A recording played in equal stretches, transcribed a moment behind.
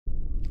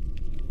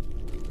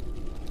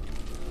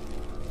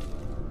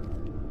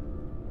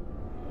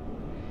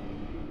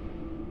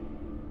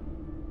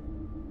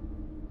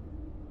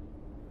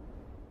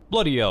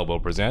Bloody Elbow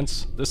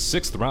presents the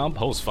 6th Round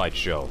Post-Fight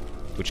Show,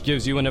 which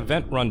gives you an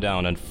event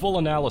rundown and full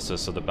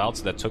analysis of the bouts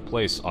that took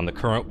place on the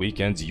current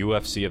weekend's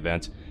UFC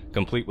event,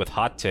 complete with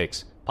hot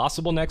takes,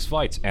 possible next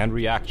fights, and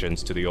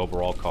reactions to the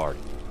overall card.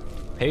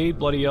 Paid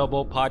Bloody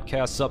Elbow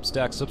Podcast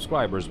Substack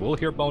subscribers will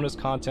hear bonus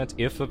content,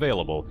 if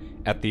available,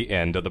 at the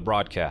end of the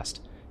broadcast.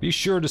 Be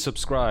sure to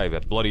subscribe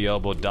at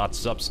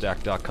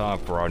bloodyelbow.substack.com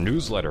for our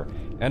newsletter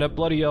and at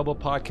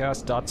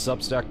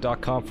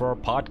bloodyelbowpodcast.substack.com for our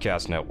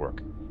podcast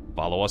network.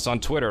 Follow us on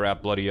Twitter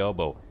at Bloody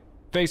Elbow,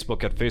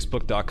 Facebook at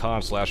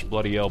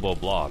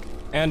facebook.com/bloodyelbowblog,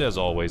 and as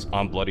always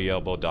on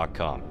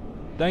bloodyelbow.com.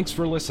 Thanks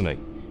for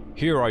listening.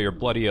 Here are your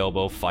Bloody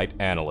Elbow fight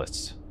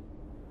analysts.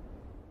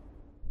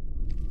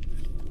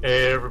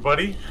 Hey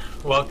everybody,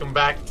 welcome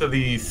back to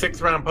the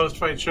 6th Round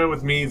Post-Fight Show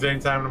with me, Zane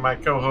Simon, and my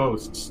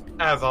co-hosts,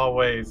 as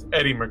always,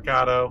 Eddie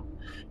Mercado.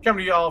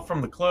 Coming to y'all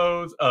from the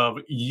close of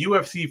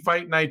UFC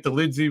Fight Night,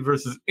 Dolidze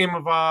versus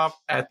Imavov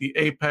at the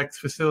Apex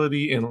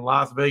facility in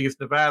Las Vegas,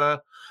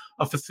 Nevada.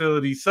 A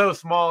facility so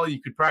small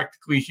you could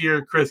practically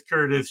hear Chris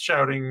Curtis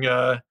shouting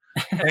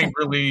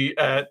angrily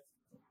at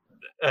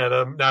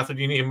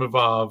Nassourdine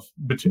Imavov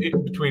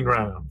between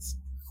rounds.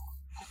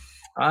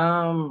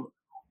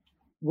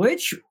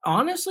 Which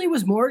honestly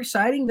was more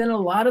exciting than a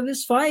lot of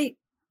this fight.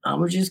 I'm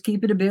gonna just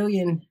keep it a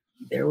billion.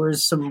 There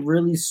was some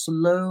really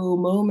slow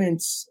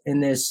moments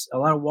in this, a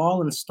lot of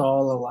wall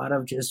install, a lot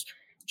of just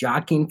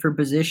jockeying for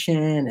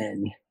position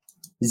and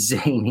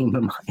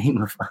Zane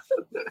Imavov.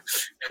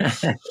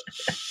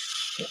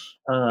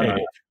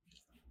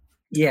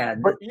 Yeah.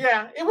 But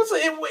yeah, it was,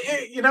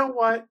 you know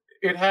what?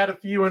 It had a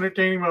few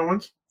entertaining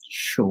moments.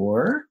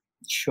 Sure.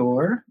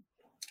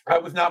 I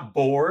was not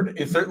bored.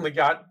 It certainly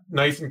got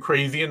nice and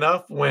crazy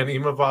enough when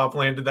Imavov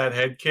landed that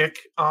head kick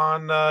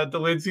on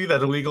Dolidze,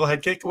 that illegal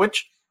head kick,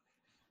 which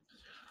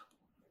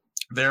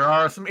there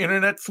are some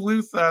internet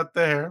sleuths out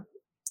there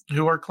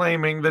who are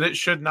claiming that it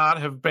should not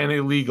have been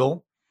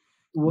illegal.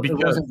 It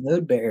wasn't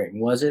load-bearing,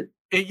 was it?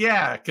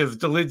 Yeah, because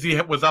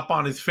Dolidze was up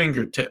on his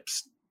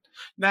fingertips.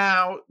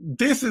 Now,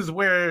 this is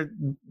where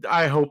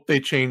I hope they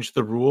change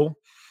the rule,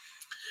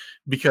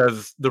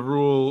 because the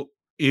rule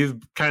is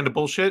kind of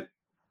bullshit.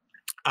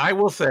 I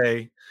will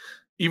say,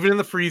 even in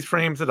the freeze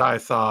frames that I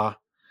saw,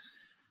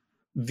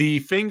 the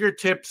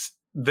fingertips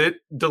that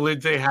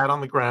Dolidze had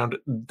on the ground,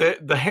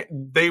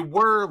 they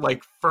were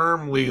like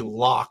firmly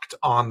locked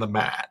on the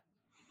mat.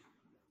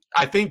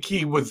 I think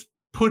he was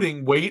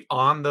putting weight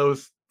on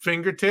those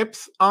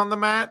fingertips on the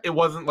mat. It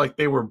wasn't like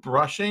they were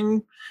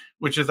brushing,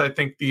 which is, I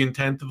think, the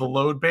intent of the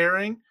load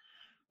bearing.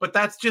 But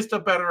that's just a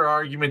better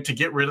argument to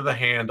get rid of the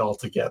hand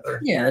altogether.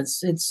 Yeah,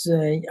 it's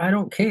I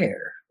don't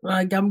care.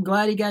 Like, I'm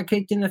glad he got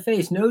kicked in the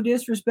face. No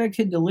disrespect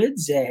to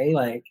Dolidze.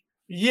 Like,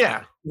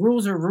 yeah,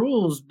 rules are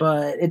rules,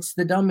 but it's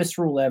the dumbest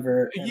rule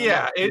ever.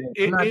 Yeah,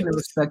 I'm not going to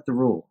respect the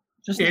rule.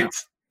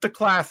 It's the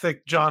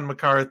classic John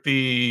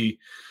McCarthy.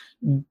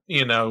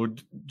 You know,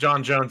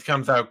 John Jones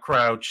comes out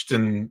crouched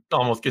and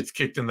almost gets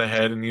kicked in the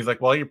head, and he's like,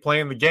 "Well, you're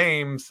playing the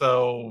game,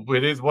 so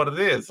it is what it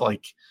is."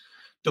 Like,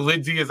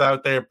 Dolidze is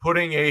out there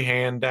putting a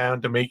hand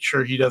down to make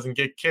sure he doesn't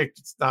get kicked.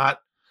 It's not.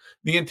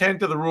 The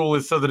intent of the rule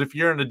is so that if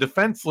you're in a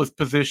defenseless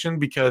position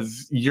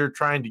because you're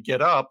trying to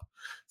get up,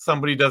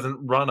 somebody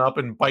doesn't run up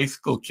and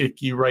bicycle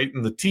kick you right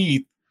in the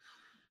teeth.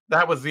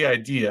 That was the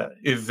idea.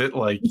 Is it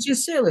like, it's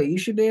just silly? You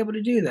should be able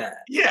to do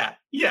that. Yeah.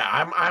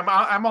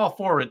 I'm all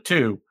for it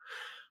too.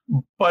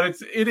 But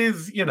it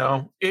is, you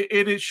know,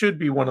 it should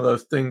be one of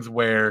those things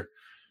where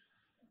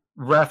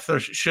refs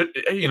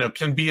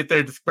can be at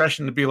their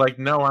discretion to be like,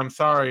 no, I'm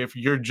sorry, if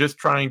you're just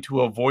trying to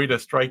avoid a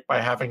strike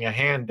by having a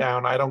hand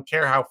down, I don't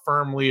care how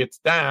firmly it's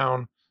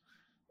down,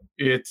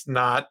 it's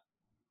a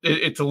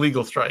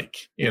legal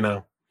strike, you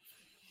know.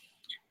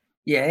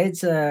 Yeah,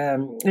 it's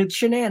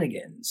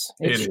shenanigans.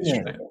 It's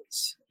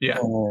shenanigans. Yeah.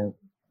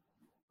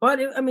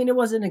 But it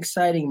was an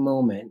exciting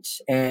moment,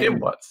 and it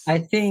was. I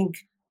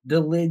think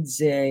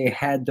Dolidze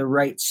had the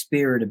right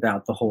spirit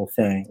about the whole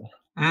thing.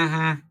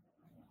 Mm-hmm.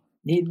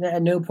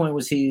 At no point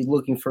was he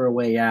looking for a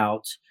way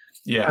out.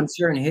 Yeah. I'm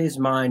sure in his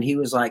mind he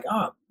was like,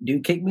 "Oh,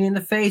 dude kicked me in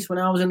the face when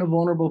I was in a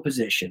vulnerable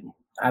position.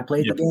 I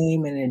played the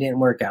game and it didn't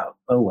work out.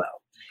 Oh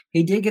well."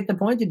 He did get the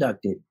point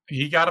deducted.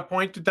 He got a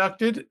point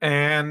deducted,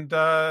 and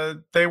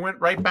they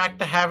went right back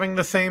to having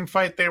the same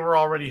fight they were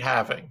already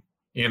having.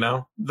 You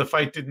know, the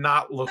fight did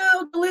not look.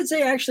 No, Dolidze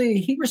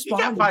actually he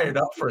responded. He got fired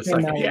up for a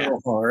second. Yeah, a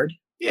little hard.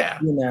 Yeah,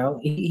 you know,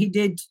 he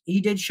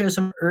did show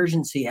some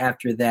urgency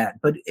after that,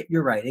 but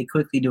you're right. It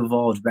quickly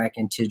devolved back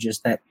into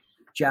just that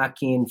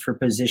jockeying for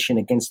position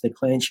against the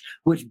clinch,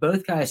 which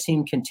both guys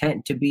seem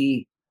content to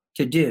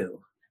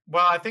do.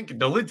 Well, I think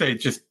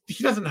Dolidze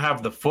he doesn't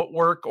have the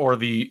footwork or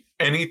the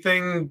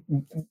anything.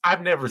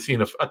 I've never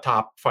seen a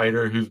top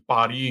fighter whose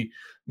body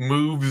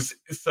moves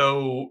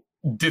so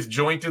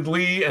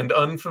disjointedly and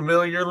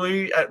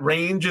unfamiliarly at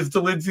range as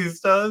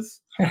Dolidze's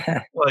does.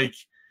 Like,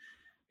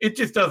 it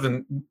just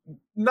doesn't.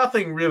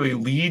 Nothing really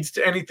leads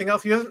to anything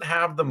else. He doesn't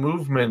have the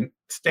movement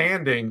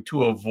standing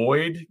to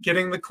avoid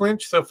getting the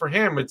clinch. So for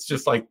him, it's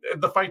just like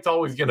the fight's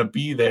always going to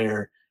be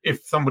there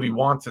if somebody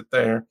wants it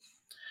there.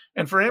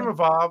 And for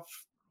Imavov,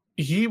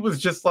 he was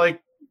just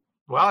like,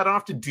 well, I don't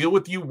have to deal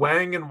with you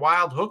weighing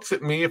wild hooks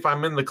at me if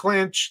I'm in the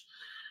clinch.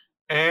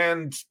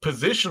 And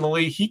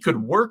positionally, he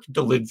could work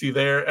Dolidze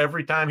there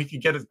every time he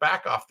could get his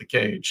back off the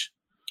cage.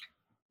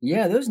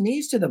 Yeah, those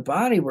knees to the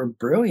body were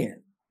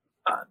brilliant.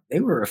 They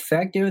were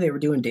effective. They were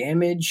doing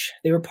damage.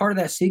 They were part of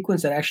that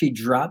sequence that actually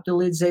dropped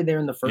Dolidze there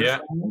in the first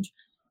round.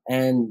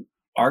 And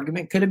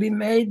argument could have been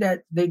made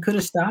that they could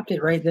have stopped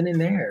it right then and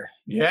there.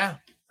 Yeah.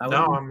 I would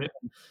have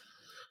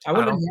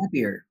been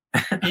happier.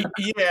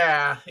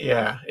 Yeah.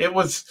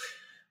 This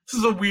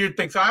is a weird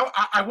thing. So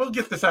I will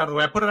get this out of the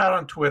way. I put it out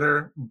on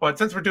Twitter, but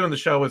since we're doing the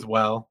show as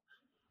well,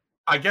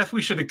 I guess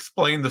we should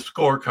explain the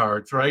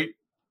scorecards, right?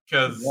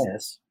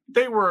 Because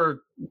they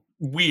were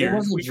weird. It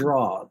was a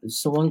draw.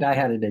 So one guy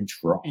had it a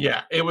draw.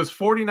 Yeah, it was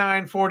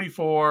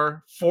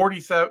 49-44,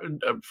 47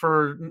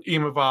 for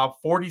Imavov,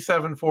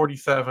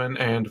 47-47,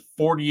 and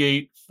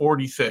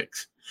 48-46.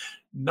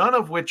 None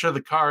of which are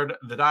the card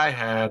that I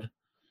had,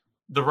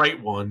 the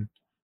right one,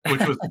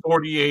 which was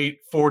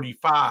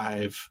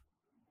 48-45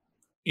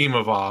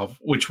 Imavov,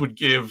 which would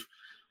give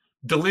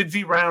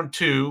Dolidze round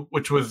 2,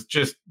 which was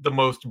just the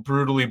most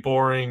brutally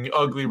boring,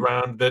 ugly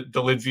round that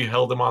Dolidze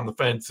held him on the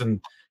fence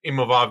and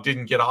Imavov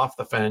didn't get off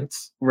the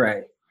fence.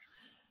 Right.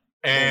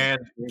 And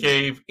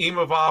gave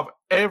Imavov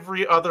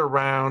every other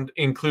round,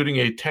 including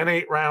a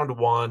 10-8 round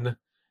 1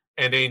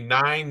 and a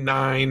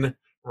 9-9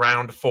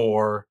 round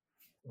 4,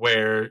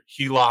 where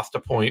he lost a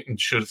point and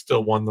should have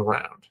still won the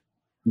round.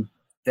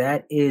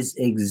 That is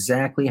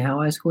exactly how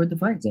I scored the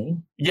fight,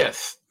 Zane.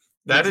 Yes,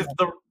 that is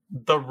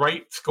the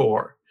right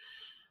score.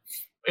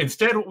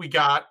 Instead, what we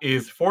got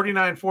is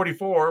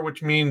 49-44,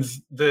 which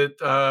means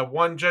that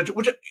one judge,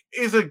 which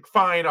is a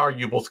fine,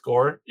 arguable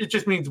score. It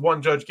just means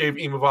one judge gave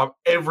Imavov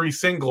every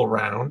single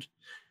round,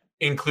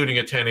 including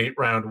a 10-8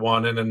 round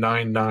 1 and a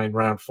 9-9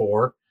 round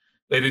 4.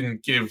 They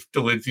didn't give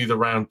Dolidze the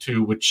round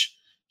 2, which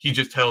he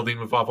just held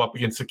Imavov up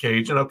against the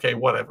cage. And okay,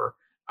 whatever.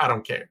 I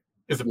don't care.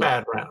 It's a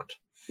bad round.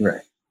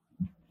 Right.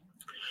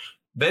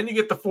 Then you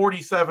get the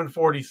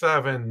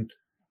 47-47,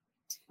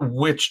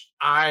 which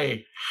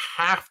I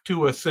have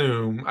to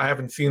assume, I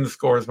haven't seen the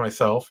scores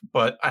myself,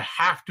 but I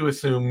have to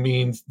assume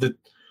means that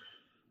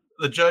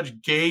the judge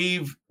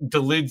gave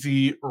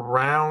Dolidze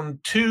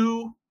round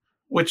 2,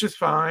 which is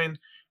fine,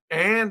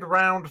 and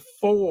round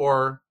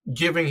 4,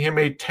 giving him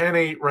a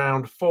 10-8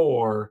 round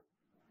 4,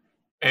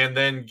 and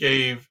then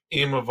gave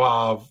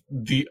Imavov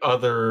the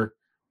other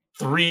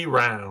 3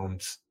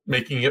 rounds,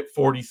 making it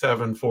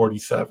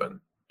 47-47.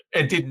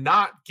 And did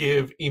not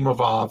give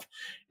Imavov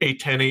a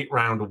 10-8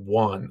 round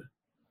 1,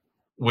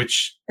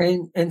 which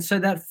and so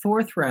that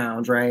fourth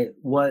round, right?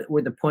 Where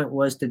the point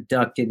was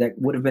deducted, that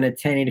would have been a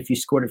 10-8 if you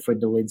scored it for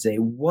Dolidze.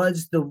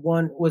 Was the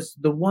one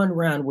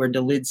round where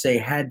Dolidze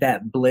had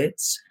that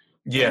blitz?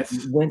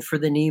 Yes, went for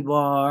the knee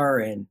bar,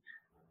 and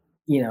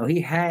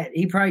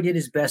he probably did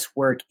his best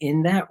work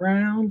in that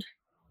round.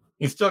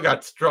 He still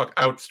got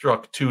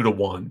outstruck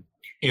 2-1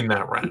 in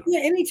that round.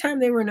 Yeah,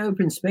 anytime they were in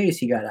open space,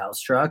 he got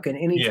outstruck, and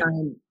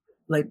anytime.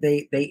 Like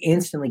they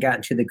instantly got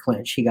into the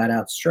clinch, he got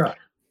outstruck.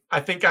 I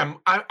think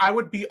I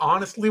would be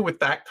honestly with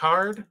that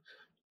card,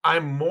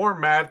 I'm more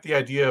mad at the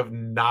idea of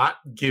not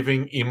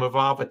giving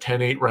Imavov a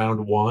 10-8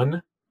 round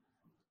 1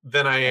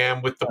 than I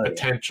am with the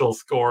potential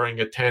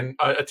scoring a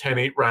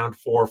 10-8 round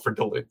 4 for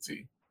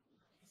Dolidze.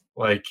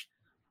 Like,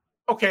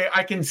 okay,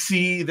 I can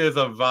see there's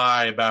a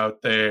vibe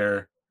out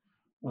there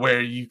where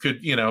you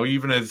could,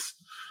 even as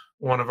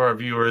one of our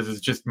viewers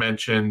has just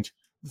mentioned,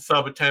 the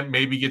sub attempt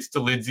maybe gets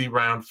Dolidze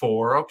round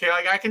 4. Okay,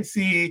 like I can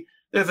see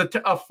there's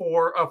a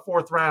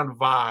fourth round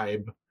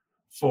vibe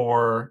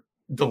for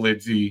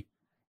Dolidze.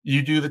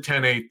 You do the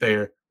 10-8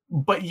 there,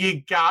 but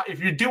you got to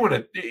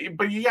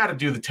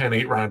do the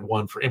 10-8 round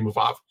 1 for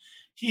Imavov.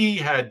 He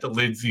had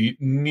Dolidze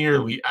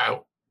nearly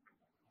out.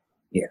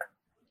 Yeah,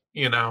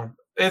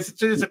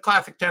 it's a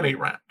classic 10-8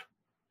 round.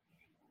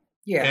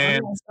 Yeah,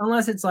 and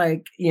unless it's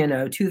like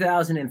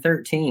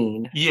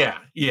 2013. Yeah,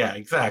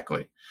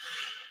 exactly.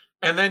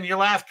 And then your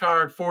last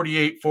card,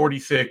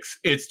 48-46,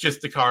 it's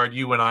just the card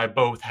you and I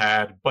both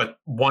had, but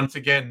once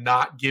again,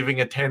 not giving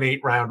a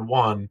 10-8 round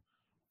 1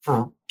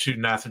 to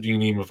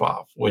Nasruddin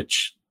Imavov,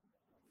 which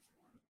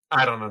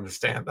I don't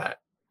understand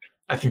that.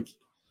 I think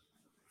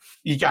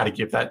you got to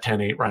give that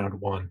 10-8 round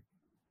 1.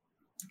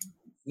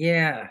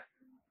 Yeah,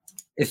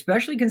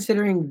 especially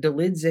considering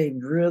Dolidze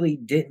really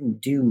didn't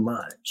do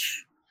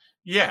much.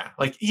 Yeah,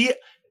 like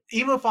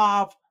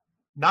Imavov,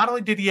 not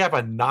only did he have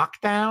a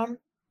knockdown,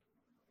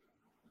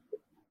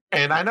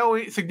 and I know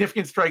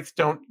significant strikes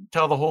don't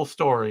tell the whole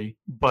story,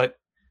 but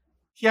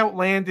he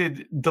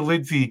outlanded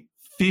Dolidze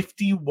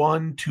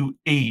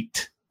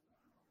 51-8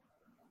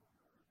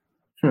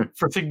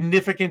 for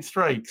significant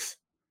strikes.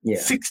 Yeah,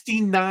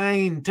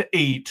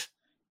 69-8.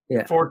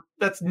 Yeah,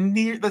 that's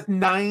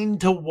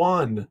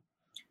 9-1.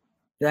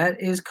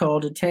 That is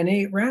called a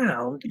 10-8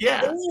 round.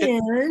 Yeah,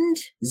 and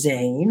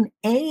Zane,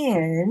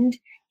 and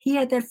he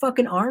had that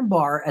fucking arm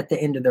bar at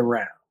the end of the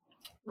round.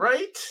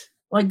 Right.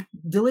 Like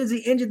Dolidze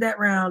ended that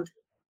round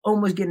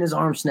almost getting his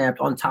arm snapped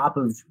on top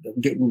of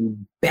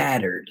getting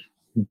battered.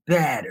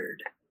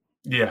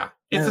 Yeah.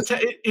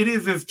 It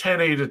is his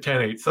 10-8 to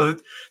 10-8. So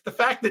the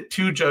fact that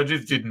two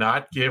judges did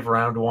not give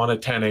round one a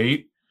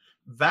 10-8,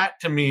 that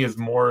to me is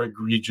more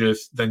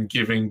egregious than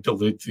giving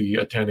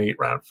Dolidze a 10-8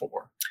 round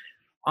four.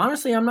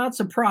 Honestly, I'm not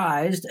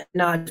surprised,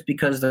 not just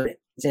because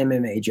it's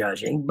MMA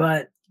judging,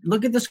 but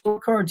look at the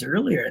scorecards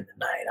earlier in the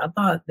night. I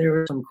thought there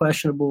was some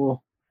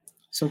questionable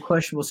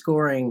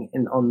scoring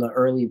on the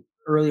early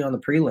on the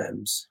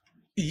prelims.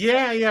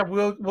 Yeah,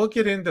 we'll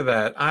get into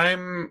that. I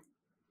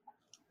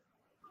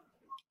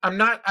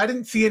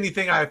didn't see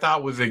anything I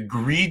thought was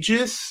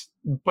egregious,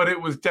 but it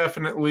was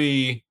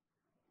definitely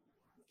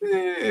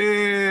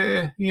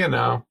you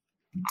know.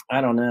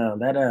 I don't know.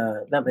 That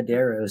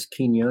Medeiros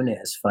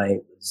Quinones fight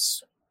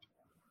was.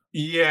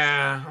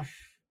 Yeah.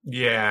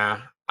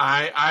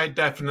 I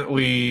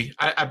definitely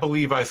I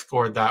believe I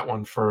scored that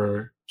one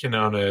for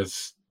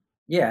Quinones.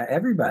 Yeah,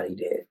 everybody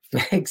did,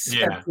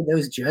 except for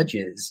those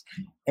judges,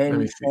 and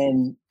maybe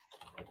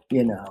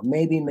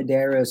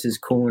Medeiros'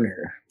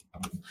 corner.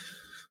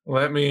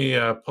 Let me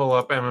pull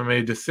up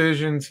MMA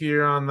decisions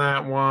here on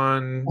that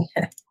one.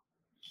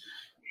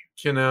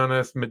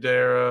 Quinones,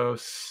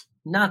 Medeiros.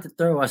 Not to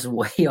throw us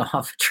way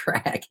off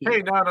track here.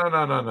 Hey,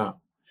 no.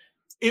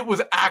 It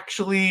was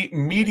actually,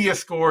 media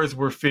scores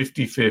were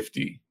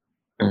 50-50.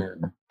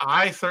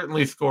 I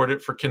certainly scored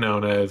it for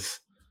Quinones,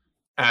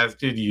 as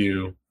did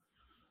you,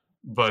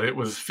 but it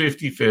was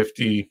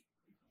 50-50.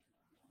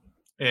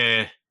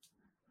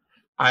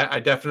 I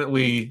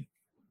definitely,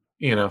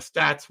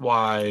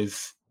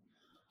 stats-wise,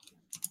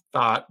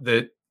 thought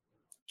that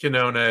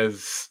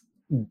Quinones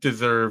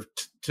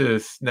deserved to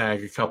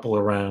snag a couple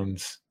of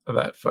rounds of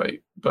that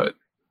fight, but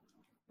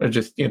I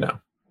just,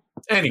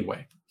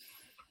 anyway,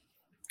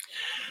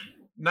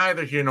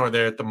 neither here nor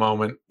there at the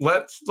moment.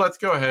 Let's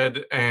go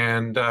ahead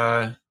and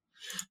what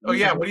do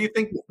you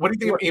think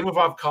of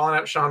Imavov calling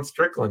out Sean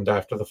Strickland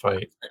after the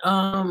fight?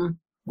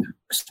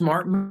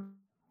 Smart move.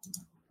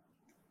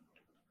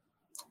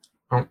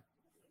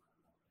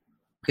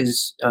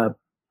 Because as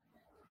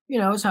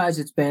high as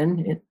it's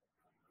been,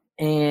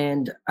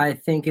 and I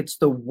think it's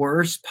the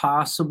worst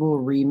possible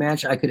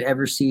rematch I could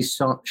ever see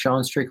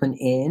Sean Strickland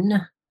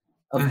in.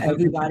 Of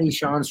everybody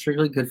Sean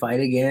Strickland could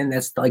fight again,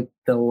 that's like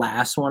the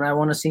last one I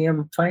want to see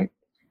him fight.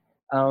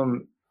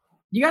 You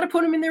got to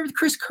put him in there with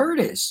Chris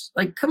Curtis.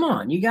 Like, come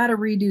on, you got to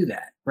redo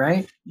that,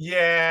 right?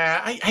 Yeah,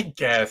 I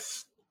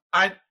guess.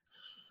 I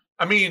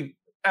mean,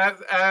 as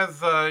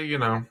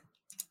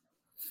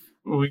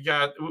we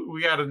got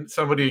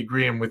somebody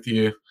agreeing with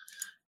you.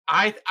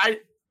 I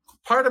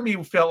part of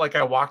me felt like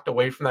I walked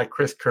away from that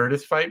Chris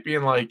Curtis fight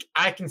being like,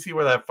 I can see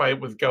where that fight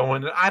was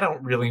going, and I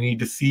don't really need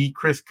to see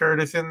Chris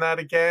Curtis in that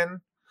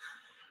again.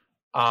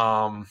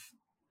 But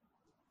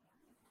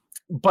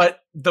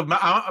the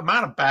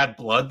amount of bad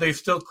blood they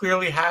still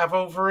clearly have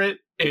over it,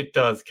 it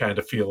does kind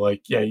of feel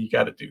like, yeah, you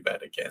got to do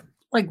that again.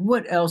 Like,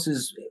 what else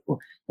is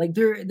like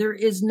there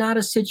is not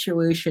a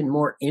situation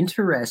more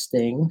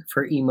interesting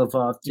for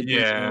Imavov to be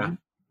in.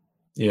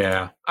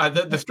 Yeah.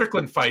 The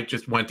Strickland fight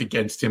just went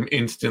against him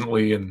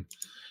instantly and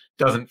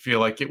doesn't feel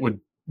like it would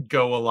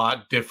go a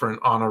lot different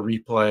on a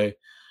replay.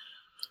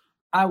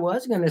 I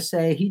was going to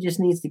say he just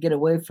needs to get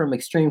away from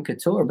Extreme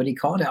Couture, but he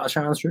called out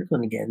Sean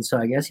Strickland again, so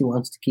I guess he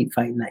wants to keep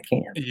fighting that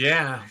camp.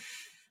 Yeah.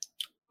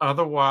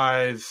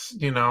 Otherwise,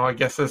 I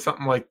guess there's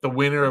something like the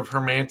winner of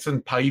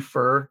Hermanson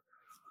Pfeiffer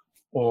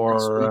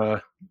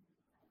or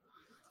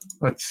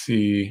let's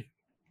see.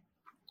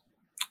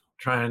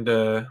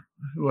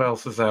 Who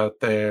else is out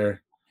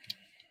there?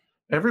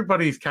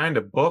 Everybody's kind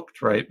of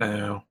booked right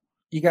now.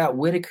 You got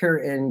Whitaker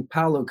and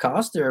Paulo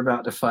Costa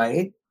about to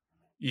fight.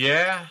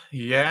 Yeah.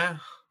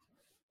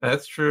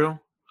 That's true.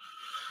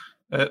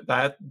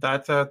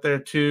 That's out there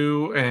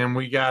too. And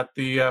we got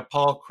the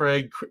Paul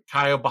Craig,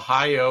 Caio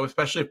Bahayo,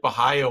 especially if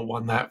Bahayo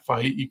won that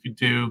fight, you could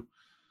do.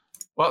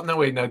 Well, no,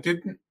 wait, no,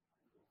 didn't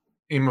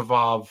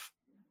Imavov?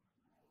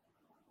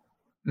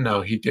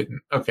 No, he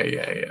didn't. Okay,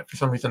 yeah. For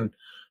some reason, I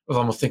was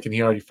almost thinking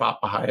he already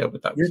fought Bahayo,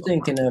 but that you're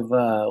thinking of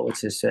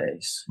what's his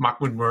face?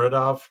 Mahmoud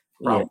Muradov,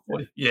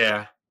 probably.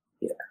 Yeah.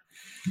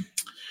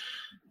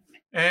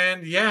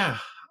 And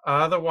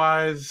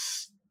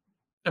otherwise,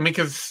 I mean,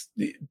 because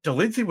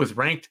Dolidze was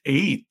ranked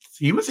 8th.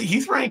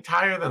 He's ranked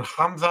higher than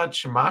Khamzat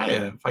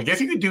Chimaev. I guess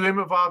you could do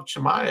Imavov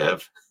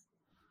Chimaev.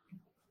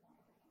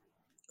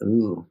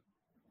 Ooh.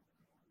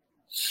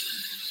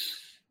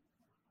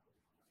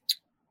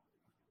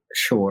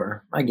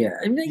 Sure, I get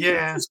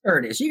it. Chris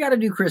Curtis. You got to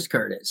do Chris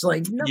Curtis.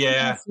 Like, nothing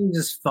else seems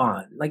as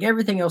fun. Like,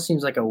 everything else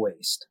seems like a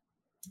waste.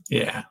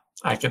 Yeah,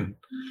 I can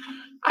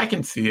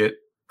see it.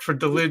 For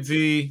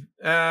Dolidze,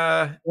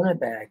 run it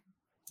back.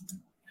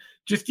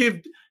 Just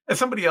give, as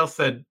somebody else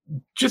said,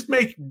 just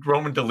make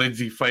Roman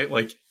Dolidze fight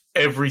like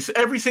every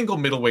single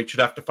middleweight should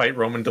have to fight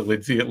Roman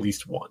Dolidze at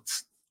least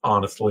once.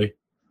 Honestly,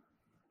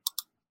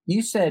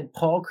 you said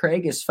Paul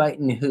Craig is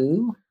fighting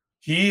who?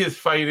 He is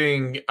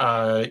fighting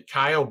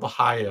Caio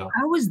Bahayo.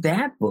 How was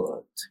that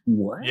booked?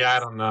 What? Yeah, I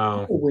don't know.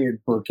 That's a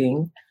weird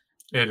booking.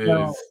 It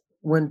is.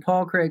 when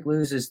Paul Craig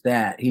loses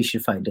that, he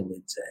should fight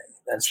Dolidze.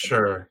 That's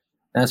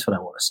what I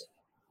want to see.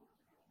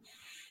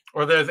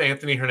 Or there's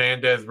Anthony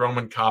Hernandez,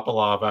 Roman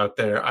Kopylov out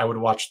there. I would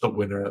watch the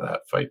winner of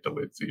that fight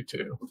Dolidze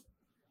too.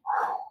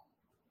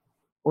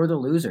 Or the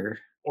loser.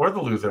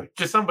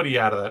 Just somebody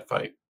out of that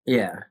fight.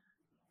 Yeah.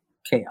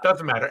 Chaos.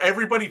 Doesn't matter.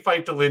 Everybody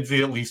fight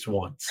Dolidze at least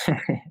once.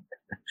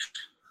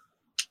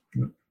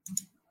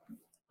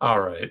 All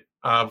right.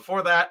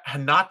 Before that,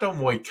 Renato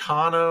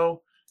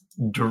Moicano,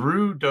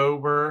 Drew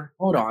Dober.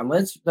 Hold on.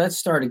 Let's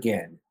start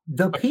again.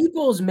 The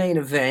people's main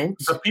event.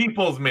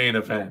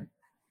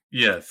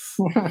 Yes.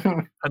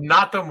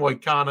 Renato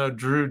Moicano,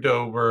 Drew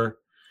Dober.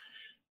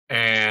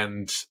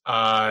 And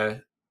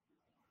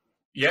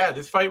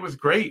this fight was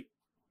great.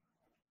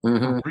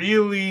 Mm-hmm.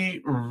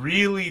 Really,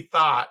 really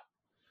thought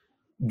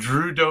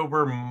Drew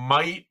Dober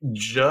might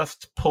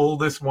just pull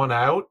this one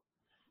out.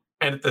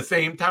 And at the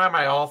same time,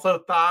 I also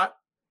thought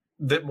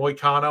that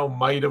Moicano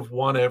might have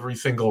won every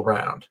single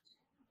round.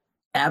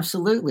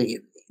 Absolutely.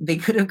 They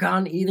could have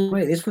gone either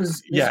way. This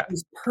was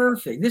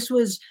perfect.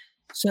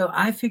 So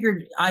I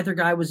figured either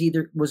guy was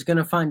going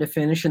to find a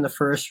finish in the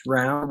first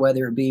round,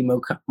 whether it be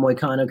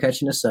Moicano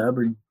catching a sub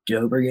or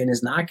Dober getting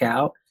his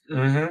knockout.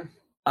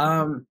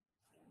 Mm-hmm.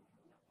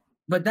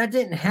 But that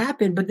didn't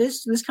happen. But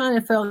this kind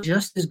of felt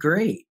just as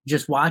great,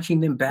 just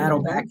watching them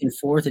battle back and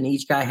forth and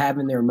each guy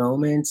having their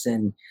moments.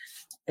 And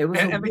it was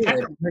it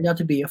turned out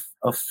to be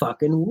a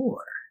fucking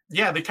war.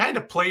 Yeah, they kind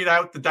of played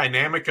out the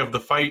dynamic of the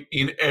fight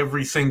in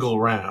every single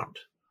round.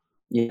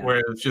 Yeah. Where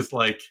it's just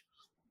like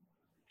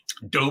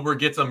Dober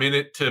gets a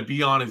minute to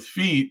be on his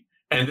feet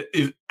and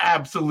is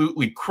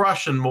absolutely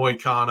crushing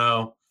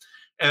Moicano.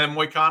 And then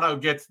Moicano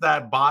gets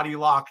that body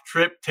lock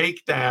trip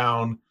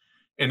takedown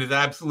and is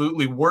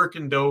absolutely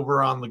working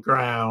Dober on the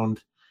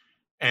ground.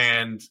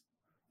 And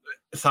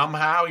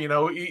somehow,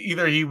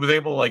 either he was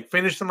able to like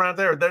finish them right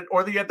there,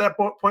 or they at that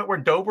point where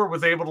Dober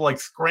was able to like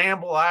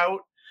scramble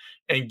out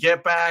and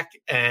get back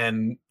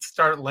and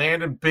start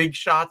landing big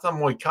shots on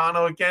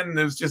Moicano again. And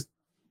it was just,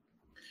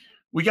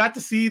 we got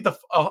to see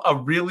a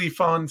really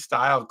fun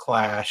style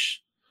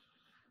clash.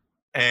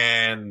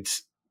 And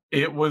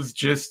it was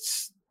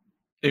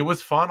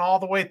fun all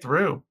the way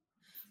through.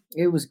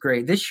 It was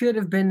great. This should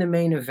have been the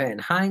main event.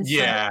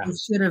 Hindsight, it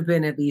should have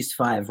been at least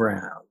 5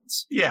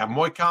 rounds. Yeah,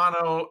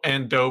 Moicano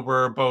and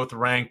Dober are both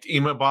ranked.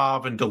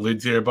 Imavov and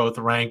Dolidze are both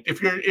ranked.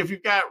 If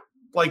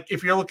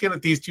you're looking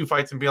at these two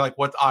fights and be like,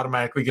 what's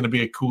automatically going to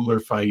be a cooler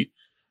fight?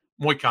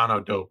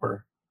 Moicano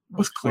Dober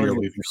was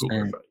clearly 100%. The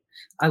cooler fight.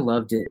 I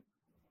loved it.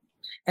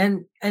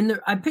 And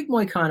I picked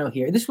Moicano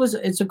here.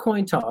 It's a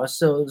coin toss,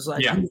 so it was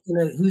like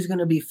who's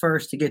gonna be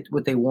first to get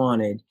what they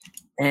wanted.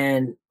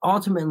 And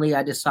ultimately,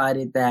 I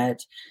decided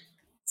that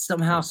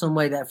somehow, some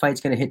way, that fight's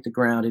gonna hit the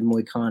ground and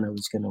Moicano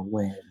was gonna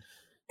win.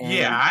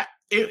 And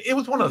it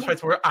was one of those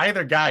fights where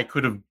either guy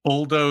could have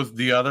bulldozed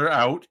the other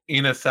out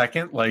in a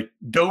second. Like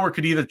Dober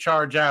could either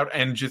charge out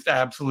and just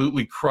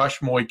absolutely crush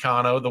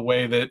Moicano the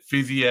way that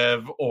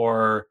Fiziev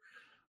or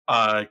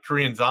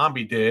Korean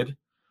Zombie did.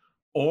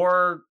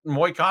 Or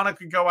Moicano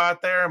could go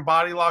out there and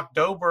body lock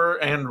Dober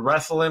and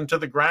wrestle him to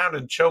the ground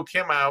and choke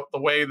him out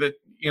the way that,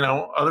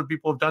 other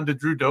people have done to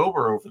Drew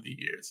Dober over the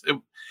years.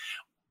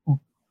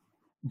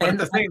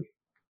 Ultimately,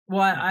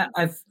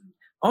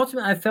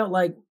 I felt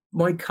like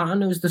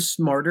Moicano's the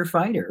smarter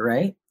fighter,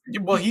 right?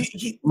 Well, he's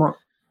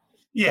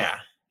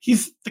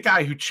the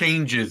guy who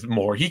changes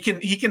more. He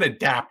can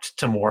adapt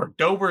to more.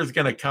 Dober is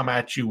going to come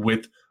at you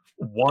with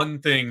one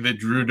thing that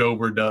Drew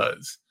Dober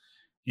does.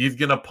 He's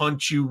going to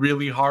punch you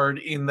really hard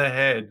in the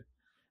head.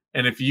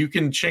 And if you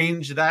can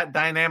change that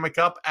dynamic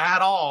up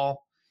at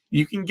all,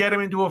 you can get him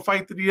into a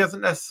fight that he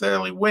doesn't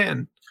necessarily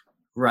win.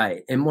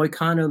 Right. And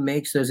Moicano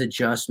makes those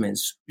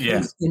adjustments.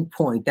 Case in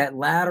point, that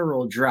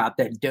lateral drop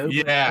that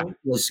Dober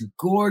was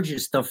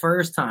gorgeous the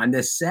first time.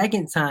 The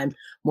second time,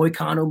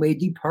 Moicano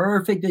made the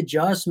perfect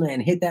adjustment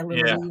and hit that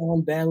little knee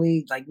on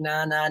belly. Like,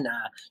 nah.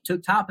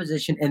 Took top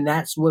position, and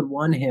that's what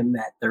won him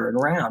that third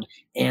round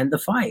and the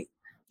fight.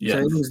 Yes.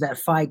 So it was that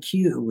fight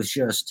cue. It was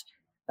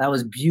that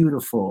was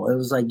beautiful. It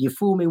was like, you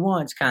fool me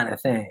once kind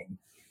of thing.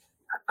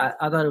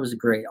 I thought it was a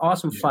great,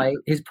 awesome fight.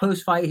 His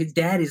post-fight, his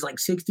dad is like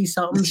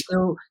 60-something,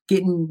 still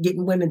getting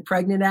women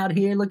pregnant out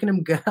here. Look at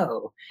him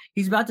go.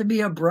 He's about to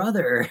be a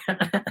brother.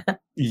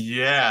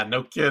 Yeah,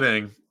 no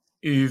kidding.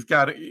 He's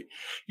got to,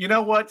 you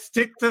know what?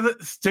 Stick to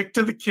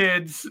the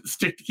kids.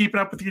 Stick to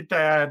keeping up with your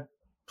dad.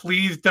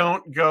 Please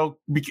don't go.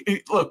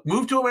 Look,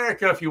 move to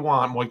America if you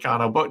want,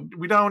 Moicano, but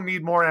we don't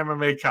need more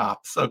MMA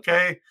cops,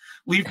 okay?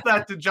 Leave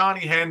that to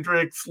Johnny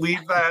Hendricks.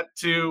 Leave that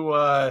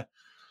to,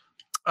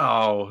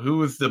 who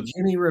was the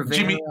Jimmy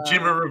Rivera?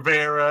 Jimmy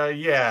Rivera,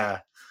 yeah.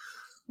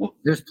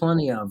 There's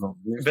plenty of them.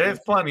 There's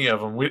plenty of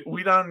them.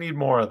 We don't need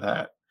more of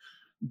that.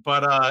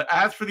 But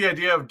as for the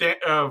idea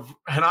of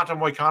Renato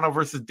Moicano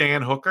versus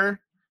Dan Hooker,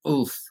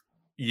 oof.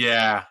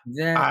 Yeah,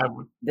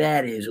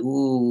 that is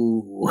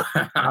ooh.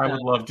 I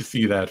would love to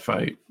see that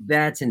fight.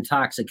 That's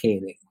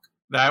intoxicating.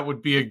 That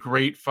would be a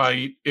great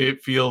fight.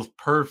 It feels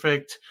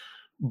perfect.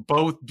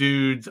 both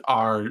dudes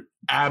are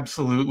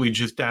absolutely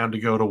just down to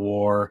go to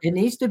war. It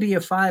needs to be a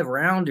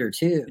 5-rounder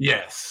too.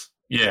 Yes.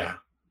 Yeah.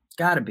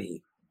 Gotta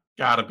be.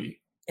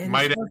 And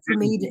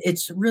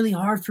it's really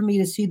hard for me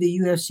to see the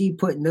UFC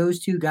putting those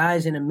two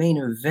guys in a main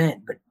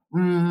event. But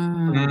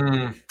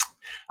I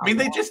mean,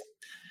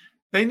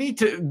 they need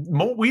to.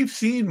 We've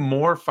seen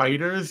more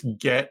fighters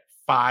get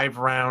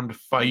 5-round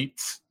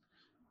fights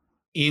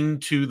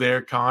into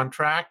their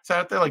contracts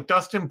out there, like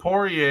Dustin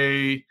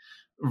Poirier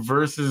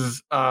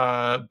versus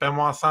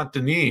Benoit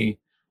Saint-Denis.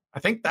 I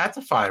think that's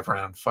a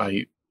 5-round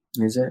fight.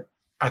 Is it?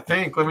 I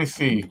think. Let me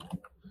see.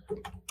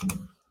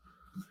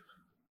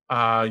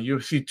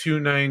 UFC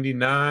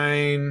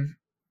 299.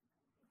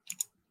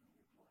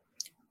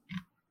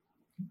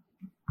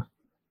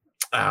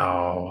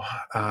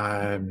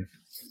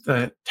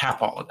 The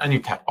Tapology. I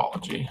need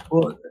Tapology.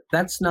 Well,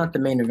 that's not the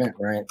main event,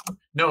 right?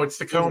 No, it's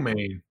the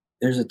co-main.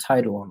 There's a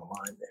title on the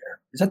line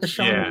there. Is that the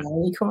Sean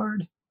O'Malley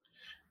card?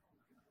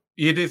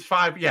 It is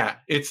 5. Yeah,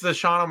 it's the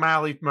Sean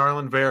O'Malley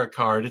Marlon Vera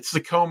card. It's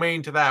the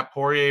co-main to that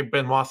Poirier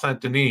Benoit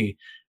Saint-Denis,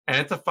 and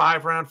it's a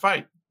 5-round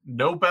fight.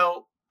 No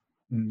belt,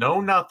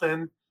 no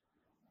nothing.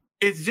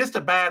 It's just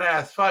a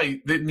badass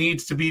fight that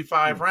needs to be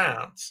 5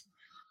 rounds.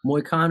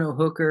 Moicano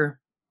Hooker.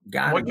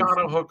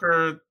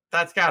 Hooker,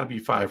 that's got to be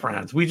 5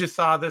 rounds. We just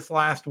saw this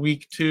last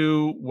week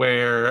too,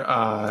 where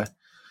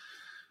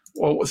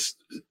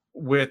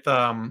with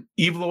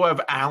Evloev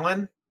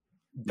Allen,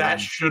 that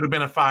should have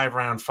been a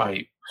 5-round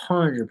fight.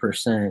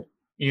 100%.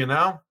 You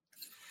know?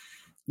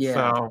 Yeah.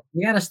 So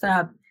you got to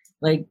stop.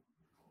 Like,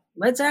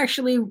 let's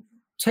actually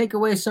take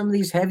away some of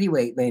these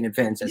heavyweight main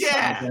events as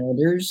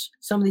 5-rounders.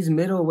 Some of these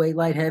middleweight,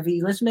 light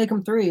heavy. Let's make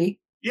them 3.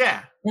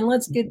 Yeah. And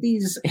let's get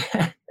these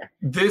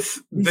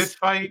this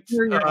fight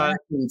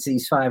athletes,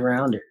 these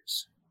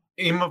 5-rounders.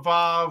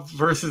 Imavov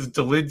versus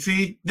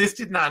Dolidze. This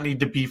did not need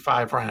to be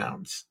 5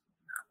 rounds.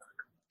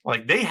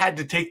 Like, they had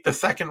to take the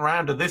second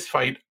round of this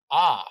fight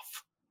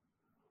off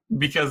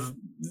because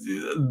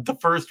the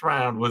first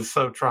round was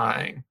so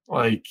trying.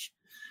 Like,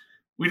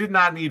 we did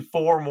not need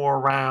 3 more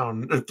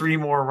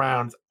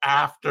rounds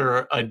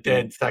after a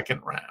dead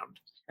second round.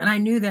 And I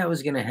knew that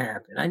was going to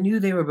happen. I knew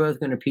they were both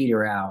going to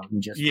peter out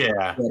and just get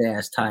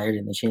ass tired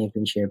in the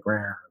championship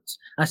rounds.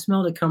 I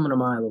smelled it coming a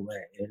mile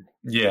away. And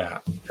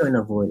couldn't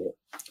avoid it.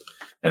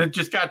 And it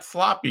just got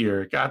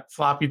sloppier. It got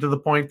sloppy to the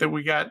point that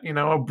we got,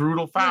 a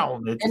brutal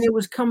foul. And it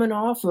was coming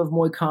off of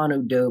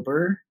Moicano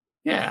Dober.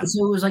 Yeah.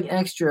 So it was like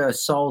extra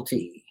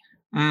salty.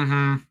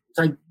 Mm-hmm. It's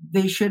like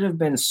they should have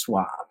been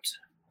swapped.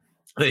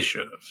 They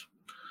should have.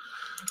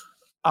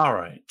 All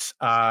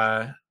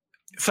right.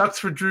 Sucks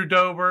for Drew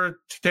Dober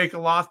to take a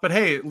loss, but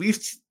hey, at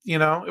least,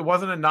 it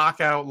wasn't a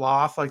knockout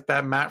loss like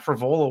that Matt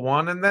Frivola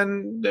one. And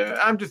then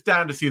I'm just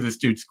down to see this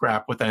dude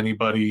scrap with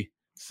anybody.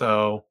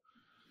 So,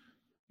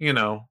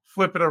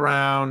 flip it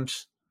around.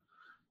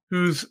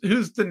 Who's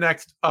the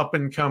next up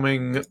and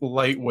coming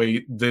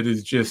lightweight that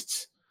is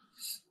just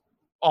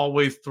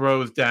always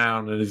throws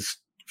down and is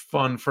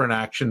fun for an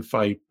action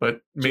fight,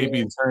 but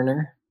maybe Jalen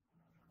Turner.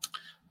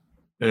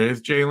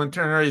 There's Jalen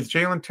Turner. Is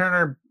Jalen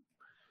Turner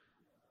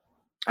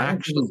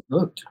actually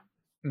booked?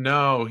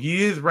 No,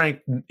 he is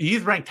ranked.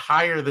 He's ranked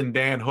higher than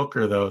Dan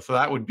Hooker, though, so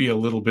that would be a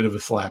little bit of a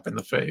slap in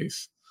the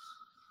face.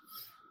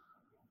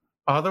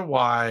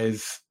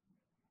 Otherwise,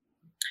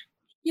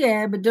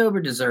 yeah, but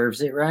Dober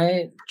deserves it,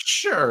 right?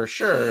 Sure.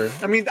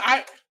 I mean,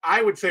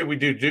 I would say we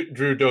do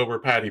Drew Dober,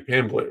 Patty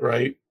Pimblett,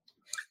 right?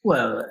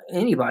 Well,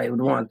 anybody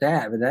would want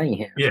that, but that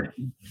ain't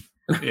happening.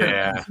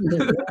 Yeah.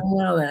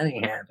 Well, that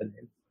ain't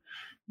happening.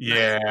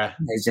 Yeah.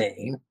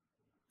 Zane.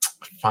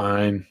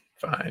 Fine.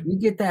 You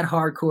get that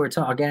hardcore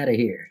talk out of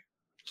here.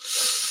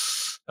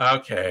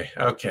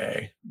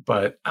 Okay.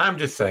 But I'm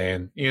just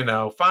saying,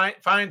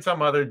 find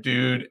some other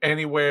dude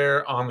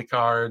anywhere on the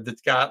card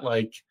that's got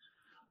like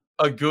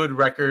a good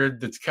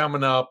record that's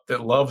coming up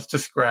that loves to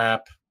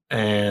scrap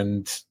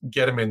and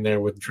get him in there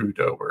with Drew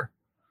Dober.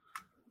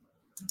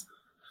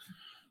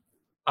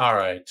 All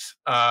right.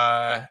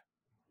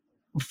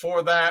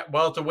 Before that,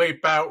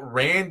 welterweight bout,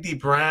 Randy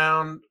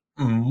Brown,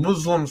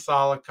 Muslim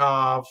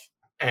Salikov,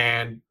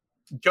 and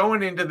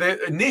going into this,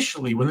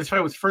 initially, when this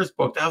fight was first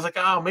booked, I was like,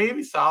 oh,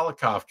 maybe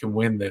Salikov can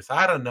win this.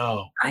 I don't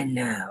know. I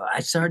know.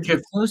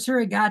 The closer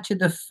it got to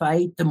the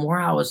fight, the more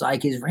I was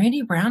like, is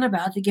Randy Brown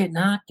about to get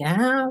knocked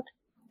out?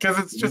 Because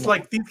it's just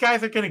like these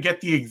guys are going to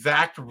get the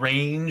exact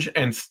range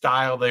and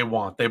style they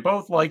want. They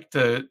both like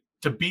to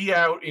be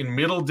out in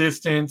middle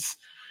distance,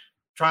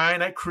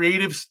 trying at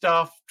creative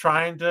stuff,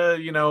 trying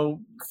to,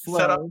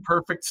 set up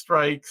perfect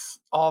strikes,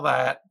 all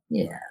that.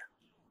 Yeah.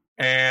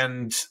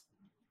 And,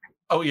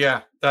 oh,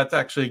 yeah, that's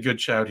actually a good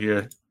shout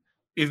here.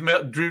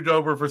 Drew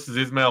Dober versus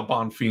Ismail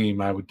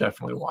Bonfim. I would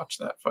definitely watch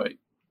that fight.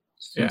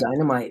 Yeah.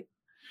 Dynamite.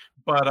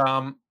 But,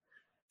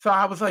 so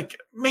I was like,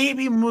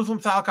 maybe Muslim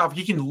Salikov,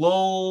 he can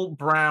lull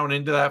Brown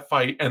into that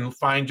fight and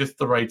find just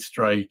the right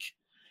strike.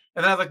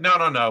 And then I was like,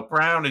 no.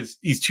 Brown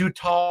he's too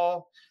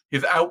tall.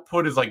 His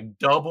output is like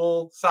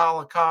double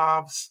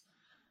Salikov's.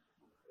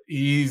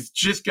 He's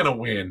just going to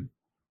win.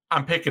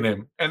 I'm picking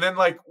him. And then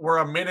like we're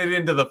a minute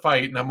into the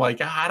fight, and I'm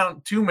like,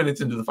 2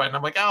 minutes into the fight, and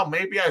I'm like, oh,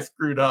 maybe I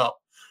screwed up.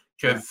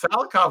 Because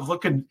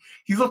Salikov's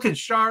he's looking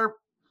sharp.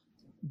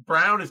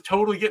 Brown is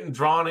totally getting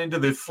drawn into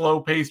this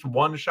slow-paced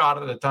one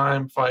shot at a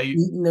time fight.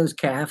 Eating those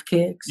calf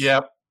kicks.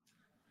 Yep.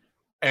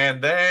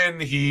 And then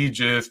he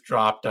just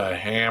dropped a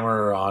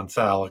hammer on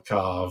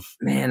Salikov.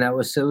 Man, that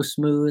was so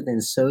smooth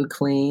and so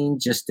clean.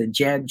 Just a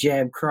jab,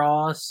 jab,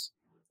 cross.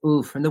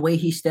 Oof. And the way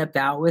he stepped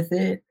out with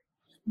it,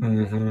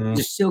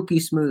 just silky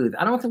smooth.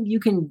 I don't think you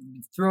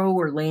can throw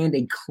or land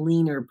a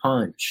cleaner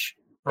punch.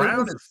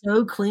 Brown is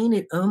so clean,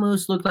 it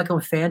almost looked like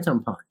a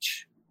phantom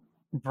punch.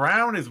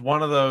 Brown is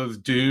one of those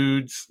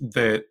dudes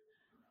that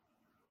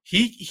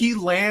he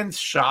lands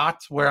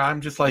shots where I'm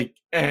just like,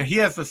 and he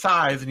has the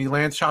size and he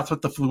lands shots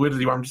with the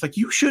fluidity where I'm just like,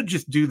 you should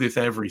just do this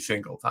every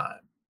single time.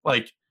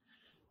 Like,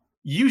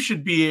 you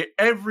should be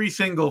every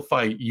single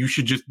fight, you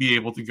should just be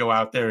able to go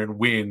out there and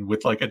win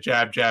with like a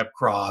jab, jab,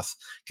 cross,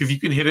 because you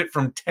can hit it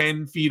from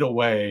 10 feet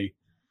away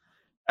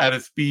at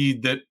a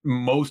speed that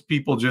most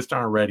people just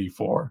aren't ready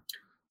for.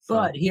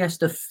 But he has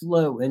to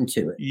flow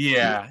into it.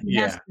 Yeah, he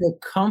has to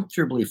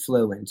comfortably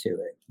flow into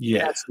it.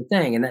 Yeah. That's the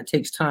thing. And that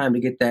takes time to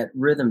get that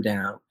rhythm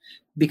down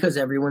because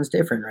everyone's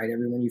different, right?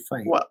 Everyone you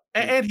fight. Well,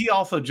 and he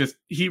also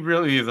he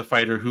really is a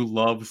fighter who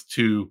loves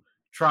to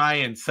try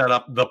and set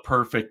up the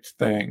perfect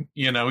thing.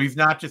 You know, he's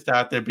not just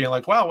out there being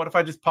like, well, what if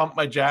I just pump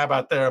my jab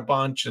out there a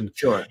bunch and,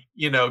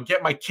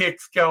 get my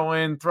kicks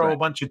going, throw a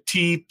bunch of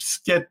teeps,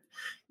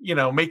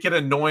 make it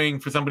annoying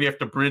for somebody to have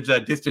to bridge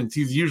that distance.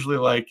 He's usually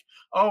like,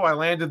 oh, I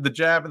landed the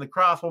jab and the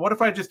cross. Well, what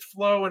if I just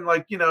flow and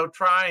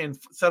try and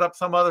set up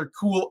some other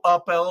cool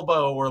up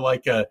elbow or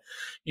like a,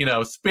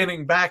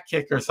 spinning back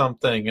kick or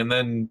something. And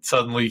then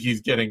suddenly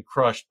he's getting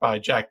crushed by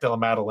Jack Della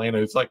Maddalena.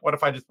 Who's like, what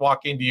if I just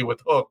walk into you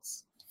with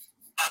hooks?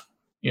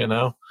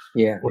 Yeah.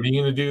 What are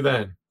you going to do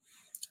then?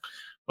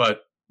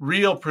 But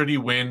real pretty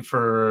win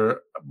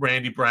for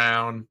Randy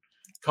Brown.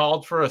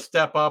 Called for a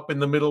step up in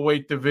the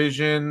middleweight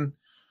division.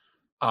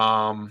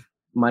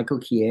 Michael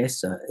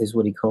Chiesa is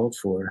what he called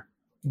for.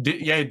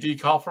 Did he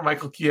call for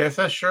Michael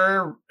Chiesa?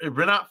 Sure.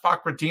 Rinat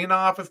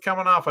Fakhretdinov is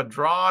coming off a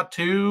draw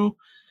too.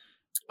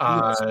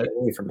 Stay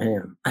away from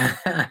him.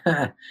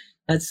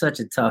 That's such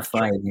a tough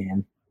fight,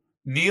 man.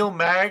 Neil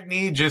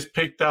Magny just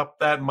picked up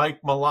that Mike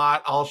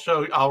Malott.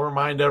 I'll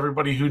remind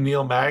everybody who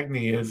Neil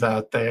Magny is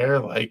out there.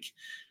 Like,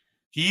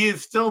 he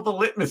is still the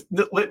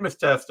litmus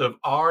test of,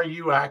 are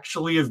you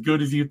actually as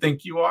good as you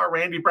think you are?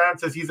 Randy Brown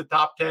says he's a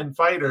top 10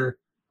 fighter.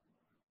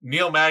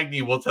 Neil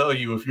Magny will tell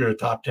you if you're a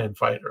top 10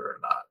 fighter or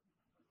not.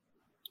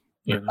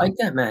 I like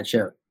that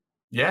matchup.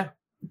 Yeah.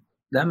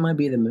 That might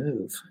be the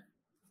move.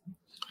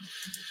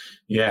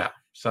 Yeah.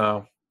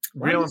 So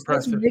real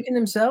impressive. Making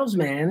themselves,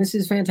 man. This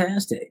is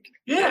fantastic.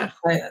 Yeah.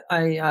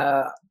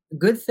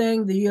 Good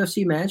thing the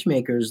UFC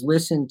matchmakers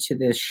listen to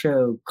this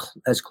show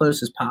as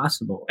close as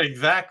possible.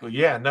 Exactly.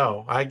 Yeah.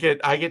 No, I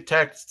get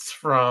texts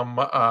from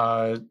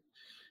Mick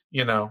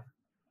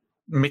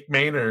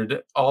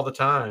Maynard all the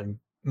time.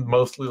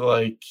 Mostly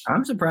like,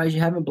 I'm surprised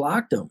you haven't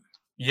blocked him.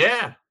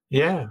 Yeah.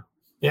 Yeah.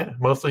 Yeah,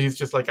 mostly he's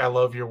just like, I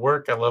love your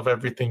work. I love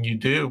everything you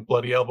do.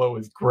 Bloody Elbow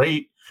is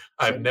great.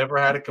 I've never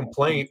had a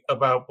complaint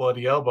about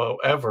Bloody Elbow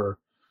ever.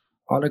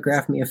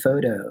 Autograph me a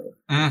photo.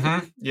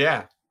 Mm-hmm.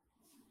 Yeah.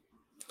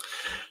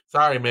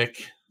 Sorry, Mick.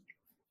 A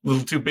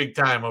little too big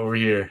time over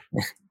here.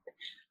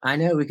 I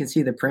know. We can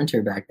see the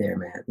printer back there,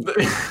 man.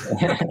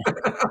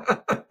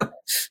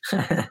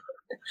 That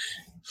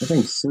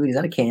thing's sweet. Is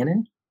that a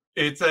Canon?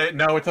 It's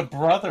a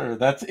Brother.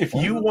 That's if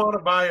you want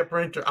to buy a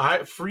printer.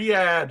 Free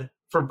ad.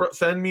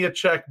 Send me a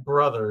check,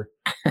 Brother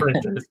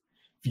printers.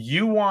 If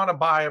you want to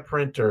buy a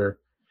printer,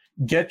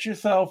 get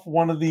yourself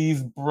one of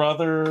these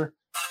Brother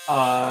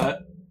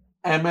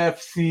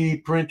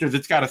MFC printers.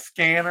 It's got a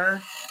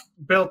scanner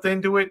built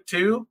into it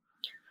too,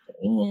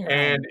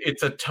 and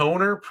it's a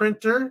toner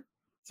printer,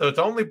 so it's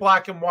only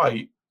black and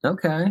white.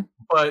 Okay,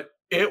 but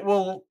it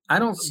will. I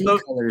don't see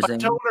colors. A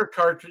toner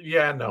cartridge.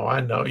 Yeah, no, I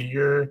know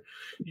you're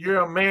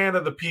a man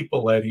of the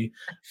people, Eddie.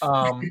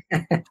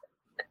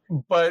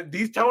 But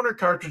these toner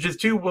cartridges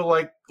too will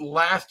like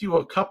last you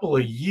a couple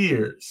of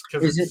years.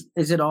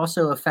 Is it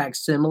also a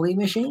facsimile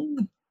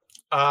machine?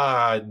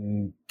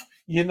 It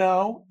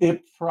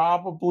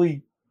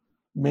probably,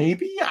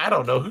 maybe, I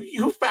don't know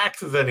who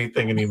faxes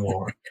anything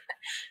anymore.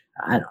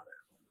 I don't know.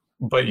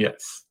 But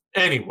yes.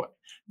 Anyway,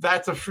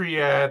 that's a free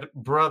ad,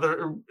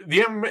 Brother.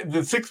 The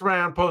 6th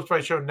round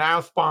post-fight show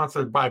now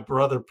sponsored by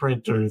Brother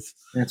Printers.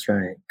 That's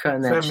right.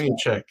 Send me a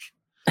check.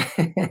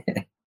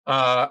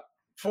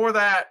 For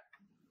that.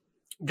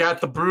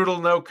 Got the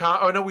brutal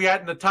we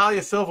had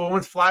Natalia Silva,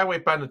 women's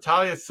flyweight by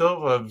Natalia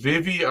Silva,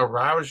 Vivi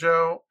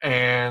Araujo,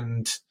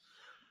 and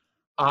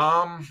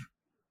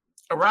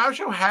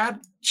Araujo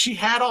had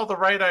all the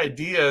right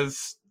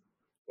ideas,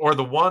 or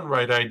the one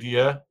right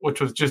idea,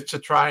 which was just to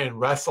try and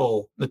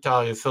wrestle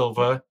Natalia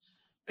Silva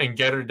and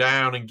get her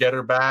down and get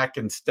her back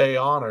and stay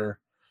on her.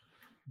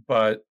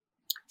 But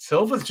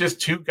Silva's just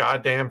too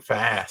goddamn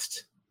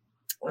fast.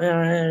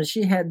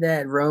 She had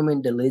that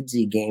Roman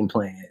Dolidze game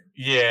plan.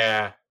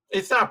 Yeah.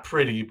 It's not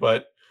pretty,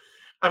 but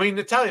I mean,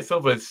 Natalia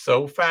Silva is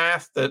so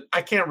fast that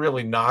I can't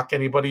really knock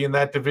anybody in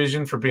that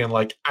division for being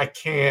like, I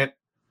can't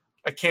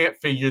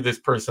figure this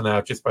person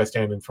out just by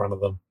standing in front of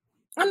them.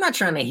 I'm not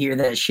trying to hear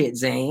that shit,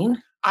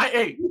 Zane.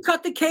 You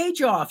cut the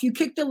cage off. You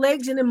kick the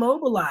legs and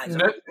immobilize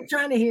them. I'm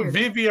trying to hear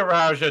Vivi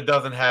Araujo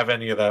doesn't have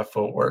any of that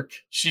footwork.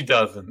 She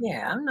doesn't.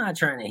 Yeah, I'm not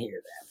trying to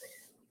hear that,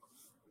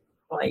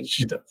 man. Like,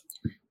 she does.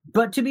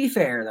 But to be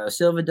fair, though,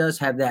 Silva does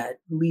have that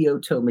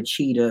Lyoto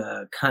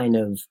Machida kind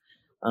of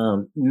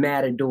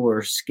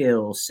matador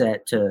skill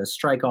set to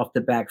strike off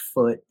the back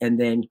foot and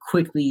then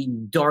quickly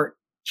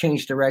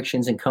change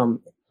directions and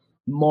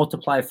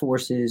multiply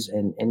forces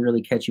and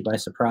really catch you by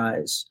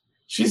surprise.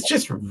 She's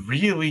just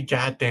really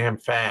goddamn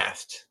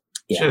fast.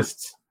 Yeah.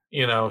 Just,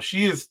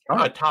 she is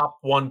a top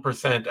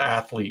 1%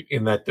 athlete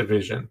in that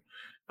division.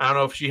 I don't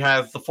know if she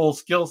has the full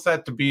skill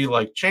set to be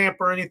like champ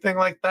or anything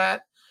like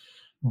that,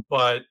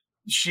 but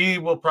she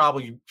will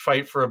probably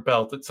fight for a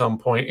belt at some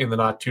point in the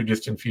not too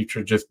distant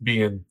future, just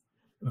being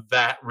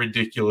that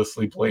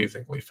ridiculously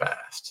blazingly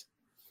fast.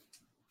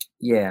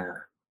 Yeah.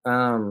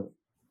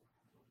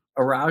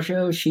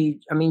 Araujo, she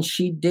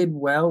did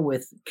well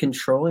with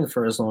controlling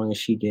for as long as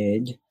she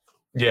did.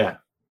 Yeah.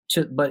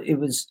 But it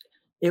was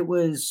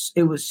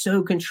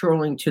so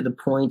controlling to the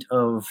point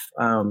of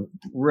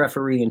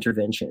referee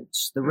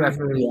interventions. The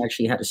referee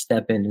actually had to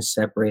step in and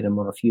separate them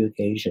on a few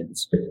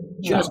occasions,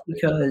 just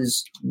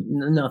because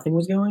nothing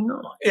was going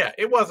on. Yeah,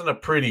 it wasn't a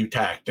pretty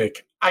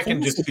tactic. I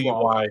can just see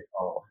why.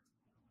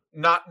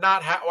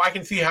 I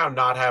can see how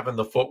not having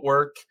the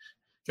footwork,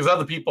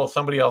 because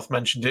somebody else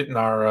mentioned it in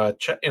our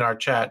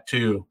chat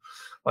too.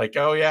 Like,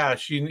 oh yeah,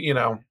 she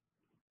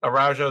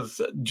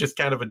Araujo's just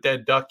kind of a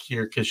dead duck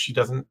here because she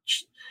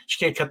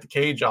can't cut the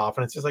cage off,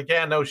 and it's just like,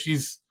 yeah, no,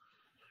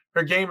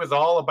 her game is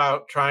all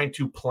about trying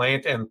to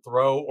plant and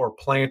throw or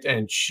plant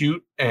and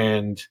shoot,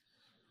 and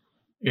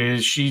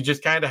she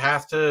just kind of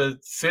has to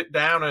sit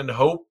down and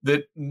hope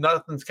that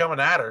nothing's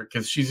coming at her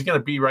because she's going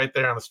to be right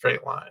there on a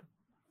straight line.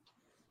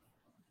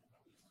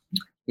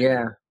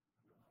 Yeah.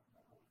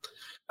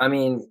 I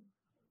mean,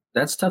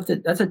 that's tough.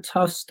 That's a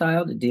tough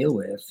style to deal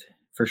with,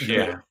 for sure.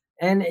 Yeah.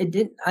 And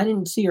I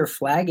didn't see her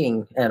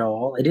flagging at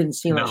all. It didn't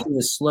seem like she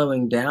was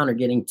slowing down or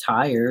getting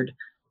tired.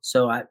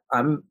 So I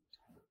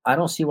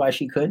don't see why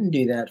she couldn't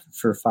do that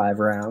for 5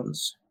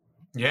 rounds.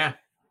 Yeah.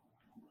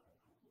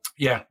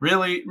 Yeah,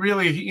 really,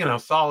 really,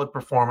 solid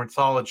performance,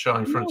 solid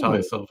showing from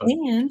Natalia Silva.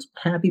 And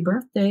happy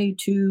birthday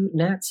to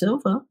Nat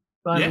Silva,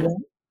 by the way.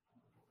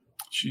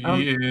 She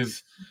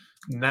is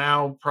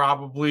now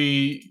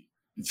probably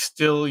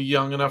still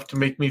young enough to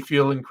make me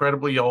feel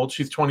incredibly old.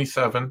 She's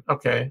 27.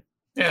 Okay.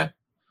 Yeah.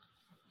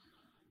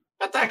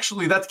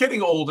 That's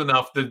getting old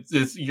enough that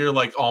you're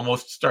like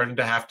almost starting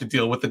to have to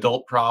deal with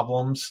adult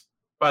problems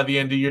by the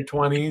end of your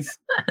 20s.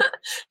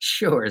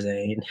 Sure,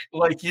 Zane.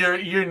 Like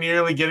you're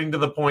nearly getting to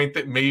the point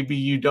that maybe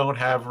you don't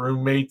have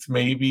roommates.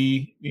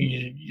 Maybe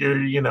you're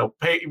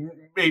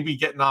maybe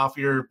getting off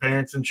your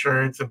parents'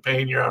 insurance and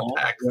paying your own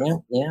taxes.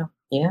 Yeah.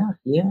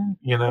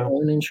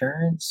 Own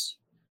insurance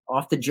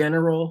off the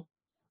general.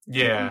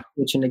 Yeah.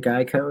 Switching to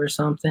Geico or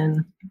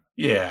something.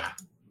 Yeah.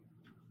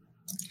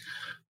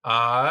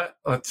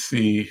 Let's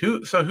see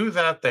who's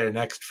out there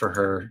next for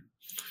her.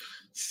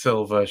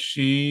 Silva.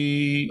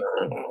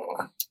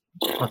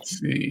 Let's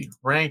see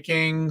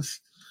rankings.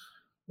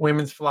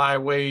 Women's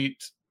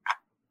flyweight.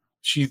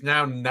 She's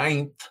now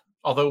 9th,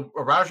 although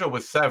Araujo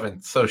was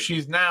 7th, so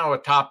she's now a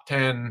top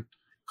 10,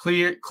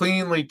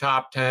 cleanly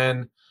top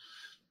 10.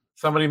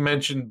 Somebody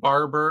mentioned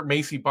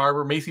Macy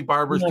Barber. Macy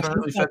Barber's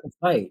currently set to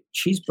fight.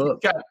 She's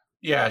booked.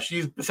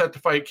 She's set to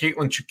fight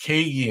Caitlin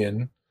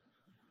Chukagian.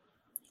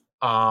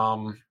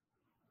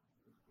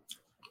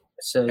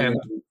 So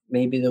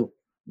maybe the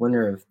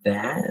winner of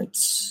that.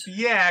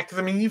 Yeah, because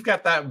you've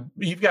got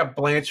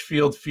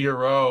Blanchfield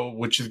Fierro,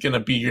 which is going to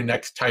be your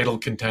next title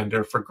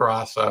contender for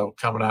Grasso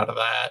coming out of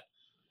that.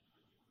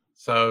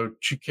 So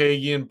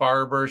Chukagian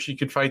Barber, she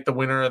could fight the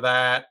winner of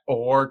that,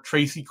 or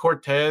Tracy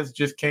Cortez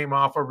just came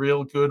off a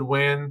real good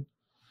win.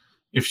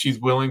 If she's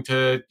willing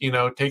to,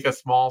 take a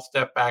small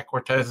step back,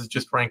 Cortez is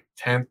just ranked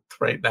 10th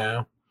right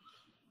now.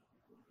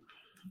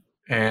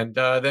 And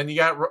then you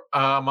got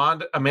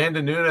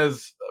Amanda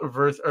Nunes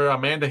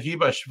Amanda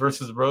Hebush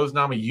versus Rose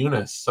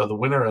Namajunas. So the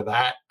winner of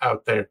that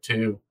out there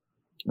too.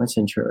 That's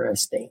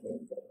interesting.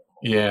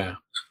 Yeah.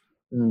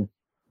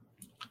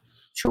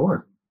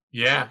 Sure.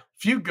 Yeah.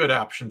 Few good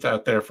options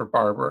out there for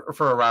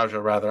Araujo,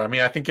 rather.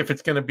 I think if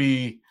it's going to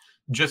be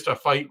just a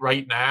fight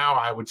right now,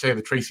 I would say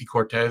the Tracy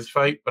Cortez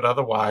fight, but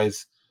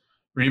otherwise,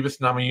 Rebus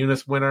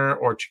Namajunas winner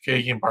or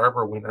Chukagian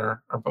Barber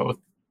winner are both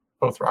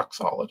rock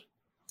solid.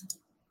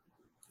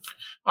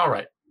 All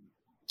right.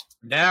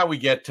 Now we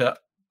get to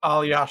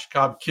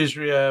Alyashkov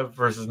Kizriev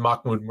versus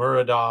Mahmoud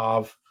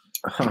Muradov.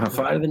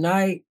 Fight of the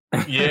night.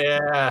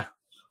 Yeah.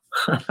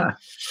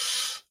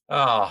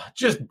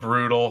 Just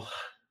brutal.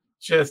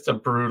 Just a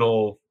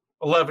brutal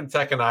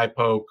 11-second eye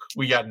poke.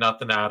 We got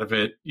nothing out of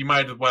it. You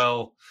might as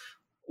well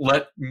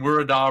let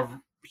Muradov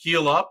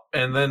heal up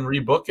and then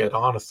rebook it,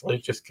 honestly,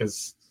 just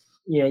because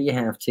Yeah, you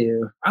have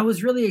to. I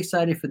was really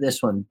excited for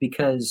this one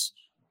because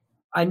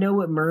I know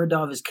what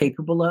Muradov is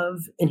capable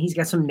of, and he's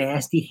got some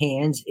nasty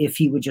hands if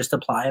he would just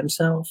apply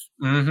himself.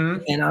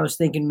 Mm-hmm. And I was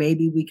thinking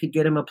maybe we could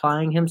get him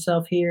applying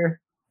himself here,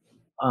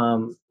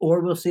 or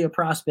we'll see a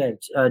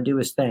prospect do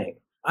his thing.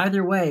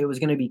 Either way, it was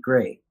going to be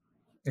great.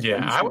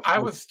 Yeah, I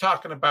was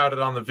talking about it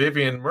on the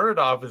Vivian.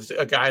 Muradov is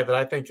a guy that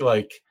I think,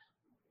 like,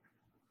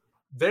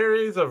 there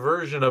is a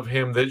version of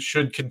him that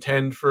should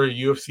contend for a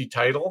UFC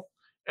title,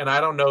 and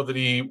I don't know that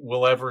he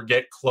will ever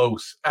get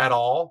close at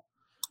all,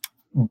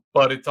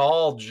 but it's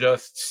all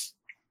just,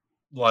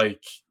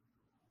 like,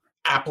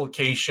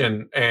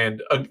 application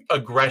and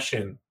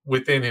aggression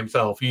within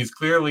himself. He's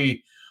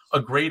clearly a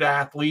great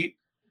athlete.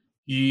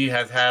 He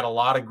has had a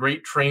lot of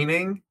great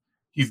training.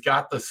 He's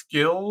got the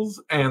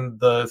skills and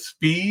the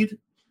speed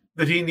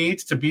that he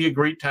needs to be a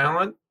great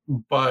talent,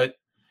 but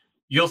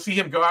you'll see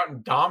him go out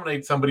and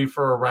dominate somebody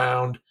for a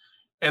round,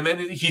 and then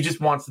he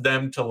just wants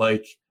them to,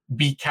 like,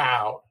 be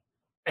cowed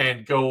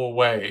and go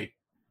away.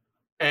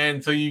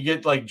 And so you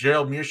get, like,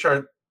 Gerald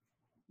Meerschaert,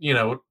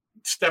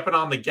 stepping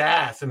on the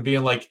gas and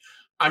being like,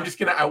 I'm just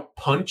going to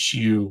out-punch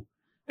you.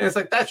 And it's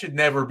like, that should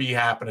never be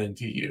happening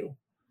to you,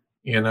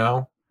 you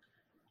know?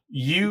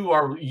 You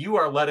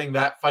are letting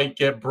that fight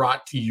get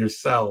brought to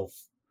yourself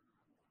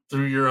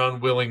through your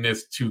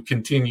unwillingness to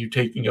continue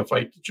taking a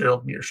fight to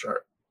Gerald Meerschaert.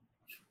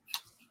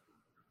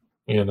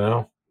 You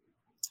know?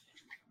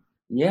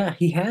 Yeah,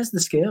 he has the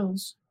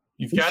skills.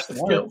 He's got the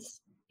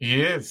skills.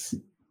 He is.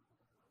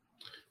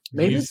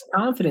 Maybe it's a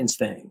confidence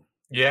thing.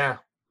 Yeah.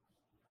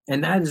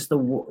 And that's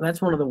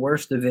one of the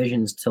worst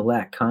divisions to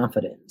lack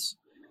confidence.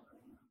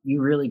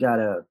 You really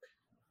gotta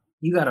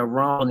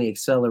roll on the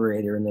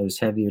accelerator in those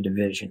heavier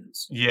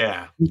divisions.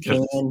 Yeah.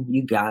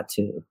 You got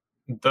to.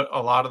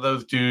 A lot of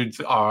those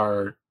dudes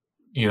are,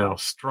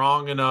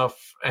 strong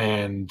enough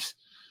and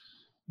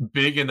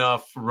big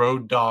enough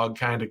road dog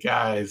kind of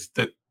guys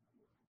that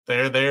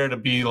they're there to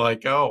be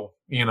like, oh,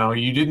 you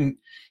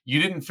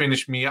didn't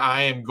finish me.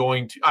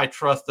 I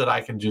trust that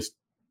I can just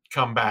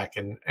come back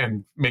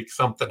and make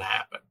something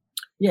happen.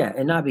 Yeah,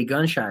 and not be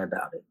gun shy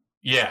about it.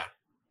 Yeah.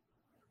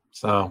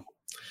 So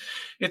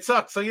it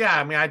sucks. So yeah,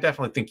 I mean, I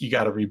definitely think you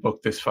got to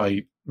rebook this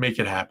fight, make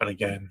it happen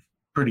again.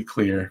 Pretty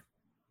clear.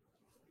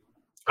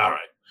 All right.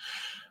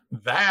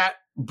 That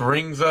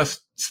brings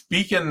us,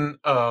 speaking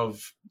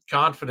of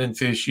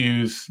confidence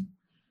issues,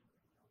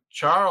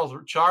 Chuck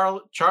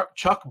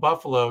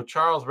Buffalo,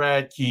 Charles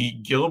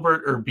Radke,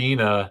 Gilbert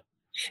Urbina,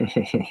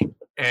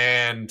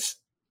 and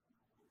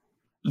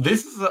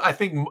this is, I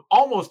think,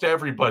 almost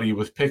everybody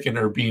was picking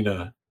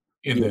Urbina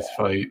in this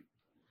fight.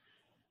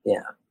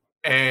 Yeah.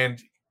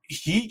 And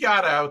he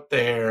got out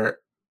there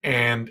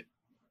and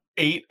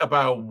ate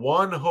about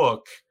one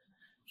hook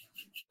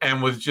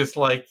and was just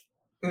like,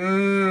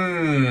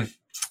 no,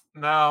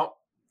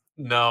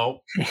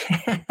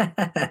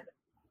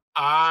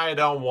 I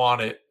don't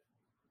want it.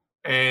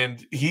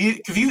 And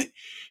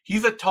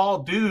he's a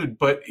tall dude,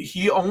 but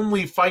he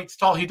only fights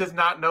tall. He does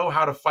not know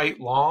how to fight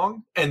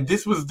long. And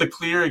this was the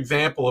clear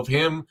example of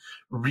him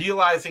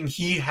realizing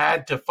he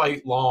had to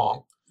fight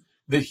long,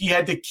 that he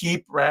had to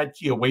keep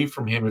Radke away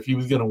from him if he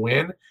was going to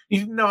win. He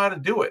didn't know how to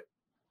do it.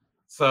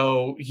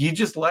 So he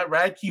just let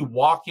Radke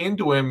walk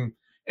into him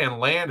and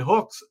land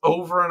hooks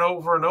over and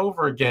over and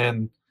over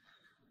again.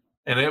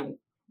 And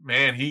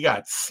he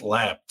got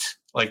slept.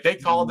 Like, they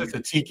called this a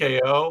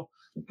TKO.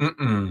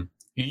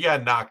 He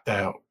got knocked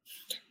out.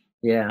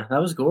 Yeah, that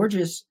was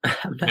gorgeous.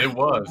 It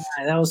was.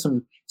 That was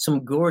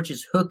some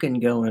gorgeous hooking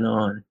going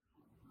on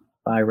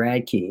by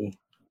Radke.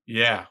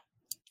 Yeah.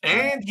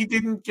 And he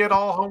didn't get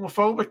all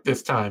homophobic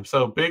this time.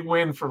 So big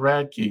win for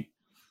Radke.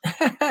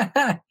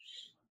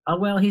 Oh,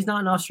 well, he's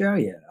not in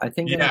Australia. I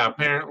think. Yeah,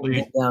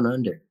 apparently. Down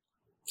under.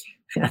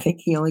 I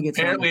think he only gets.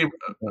 Apparently,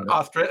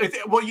 Australia.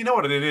 Well, you know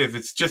what it is?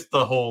 It's just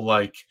the whole,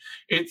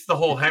 it's the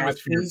whole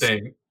hemisphere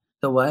thing.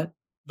 The what?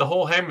 The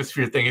whole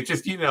hemisphere thing. It's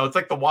just, it's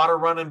like the water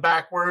running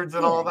backwards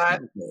and all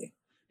that. Exactly.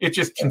 It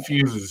just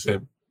confuses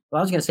him.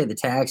 Well, I was going to say the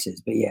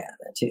taxes, but yeah,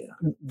 that too.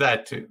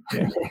 That too.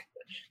 Yeah.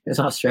 There's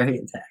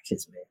Australian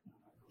taxes,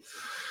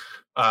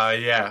 man.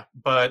 Yeah,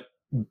 but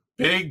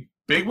big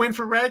win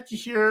for Radke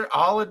here.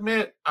 I'll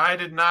admit, I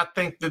did not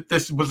think that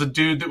this was a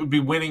dude that would be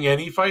winning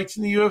any fights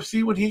in the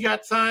UFC when he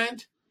got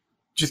signed.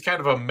 Just kind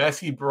of a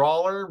messy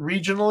brawler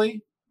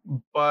regionally,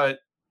 but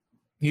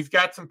he's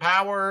got some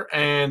power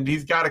and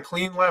he's got a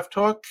clean left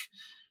hook,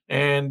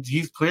 and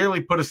he's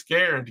clearly put a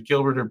scare into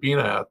Gilbert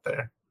Urbina out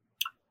there.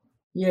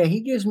 Yeah,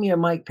 he gives me a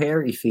Mike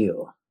Perry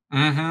feel.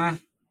 Mm-hmm.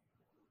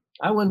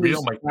 I wouldn't be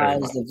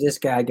surprised if this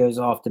guy goes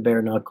off the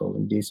bare knuckle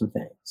and do some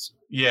things.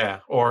 Yeah,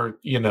 or,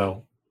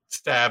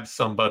 stab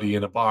somebody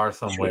in a bar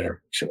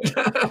somewhere. Sure.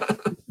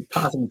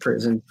 Possibly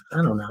prison. I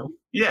don't know.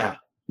 Yeah,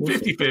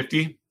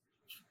 50-50.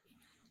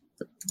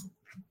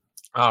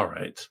 All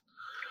right.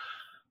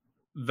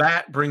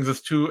 That brings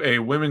us to a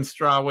women's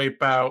strawweight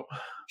bout.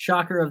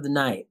 Shocker of the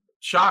night.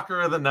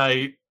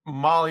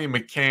 Molly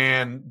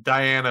McCann,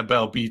 Diana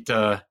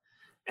Belbita.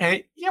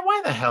 And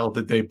why the hell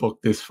did they book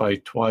this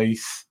fight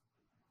twice?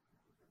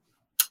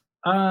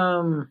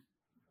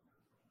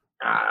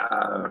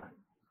 Uh,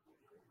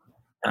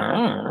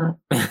 uh.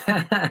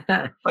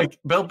 Like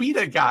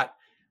Belbita got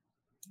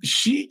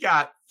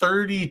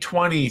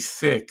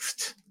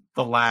 30-26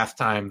 the last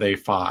time they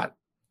fought.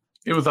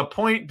 It was a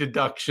point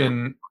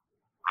deduction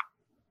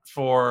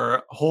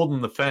for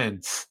holding the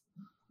fence,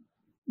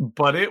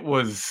 but it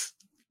was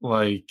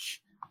like,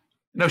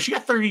 no, she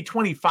got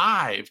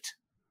 30-25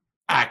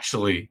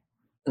 actually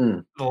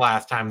the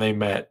last time they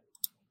met.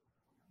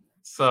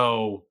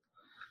 So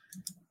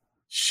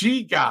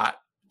she got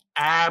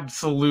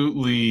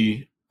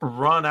absolutely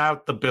run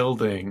out the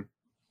building,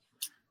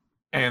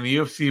 and the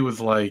UFC was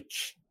like,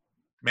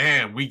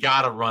 man, we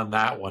got to run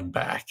that one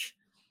back.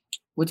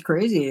 What's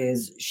crazy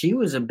is she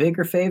was a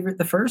bigger favorite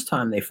the first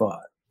time they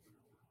fought.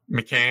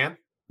 McCann?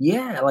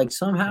 Yeah, like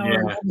somehow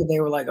or another, they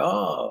were like,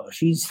 oh,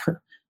 she's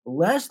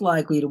less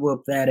likely to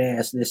whoop that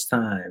ass this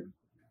time.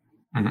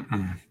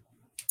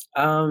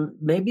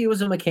 Maybe it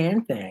was a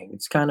McCann thing.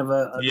 It's kind of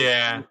a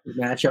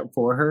matchup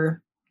for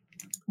her.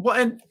 Well,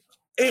 and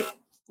it,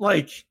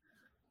 like,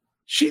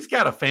 she's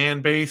got a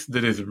fan base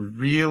that is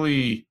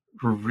really,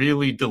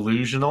 really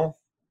delusional.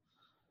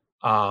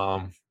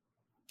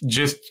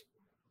 Just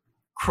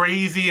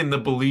crazy in the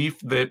belief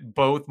that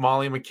both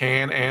Molly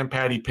McCann and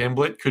Patty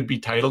Pimblett could be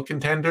title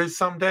contenders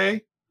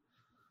someday.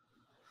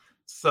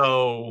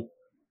 So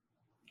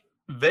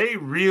they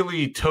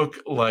really took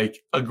like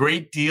a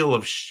great deal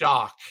of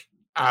shock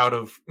out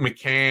of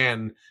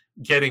McCann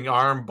getting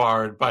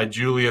armbarred by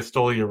Julia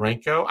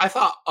Stolyarenko. I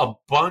saw a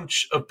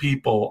bunch of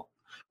people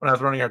when I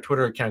was running our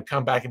Twitter account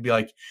come back and be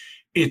like,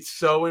 it's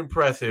so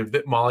impressive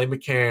that Molly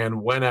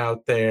McCann went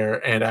out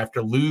there and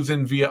after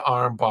losing via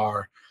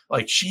armbar,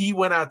 like she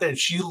went out there and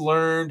she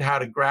learned how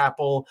to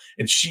grapple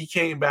and she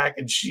came back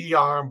and she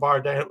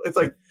armbarred down. It's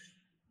like,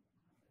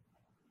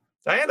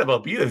 Diana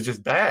Belbita is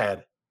just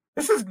bad.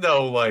 This is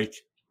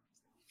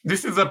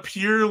a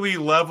purely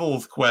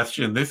levels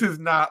question. This is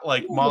not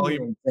like Molly.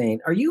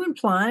 Are you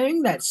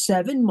implying that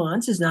 7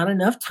 months is not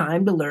enough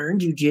time to learn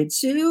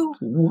jiu-jitsu?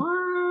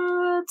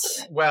 What?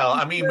 Well,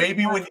 I mean,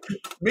 maybe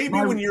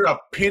when you're a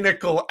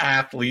pinnacle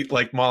athlete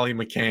like Molly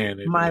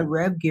McCann. My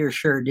Rev Gear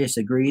shirt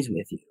disagrees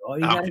with you. All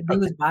you got to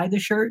do is buy the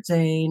shirt,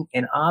 Zane,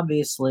 and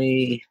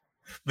obviously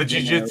the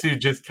jiu-jitsu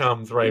just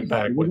comes right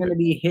back. We're going to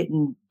be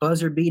hitting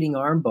buzzer-beating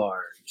arm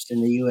bars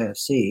in the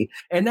UFC,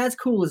 and that's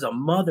cool as a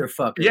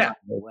motherfucker. Yeah,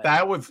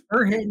 that was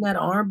her hitting that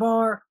arm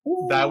bar.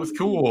 Ooh. That was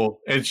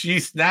cool, and she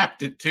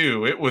snapped it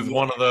too. It was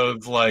one of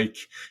those like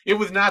it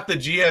was not the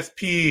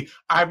GSP.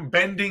 I'm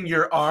bending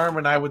your arm,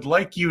 and I would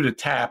like you to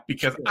tap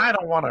because I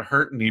don't want to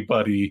hurt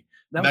anybody.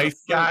 That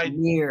nice guy.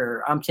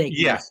 Near, I'm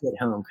taking this shit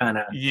home, kind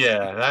of.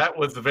 Yeah, that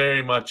was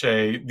very much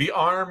the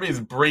arm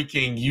is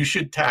breaking. You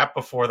should tap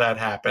before that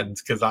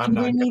happens because I'm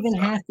not. She didn't even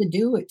have to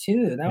do it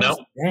too. That was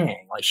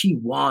dang. Like she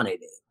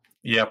wanted it.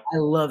 Yep. I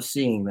love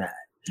seeing that.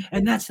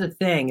 And that's the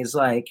thing is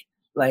like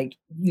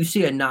you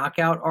see a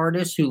knockout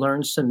artist who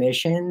learns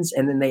submissions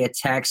and then they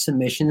attack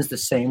submissions the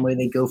same way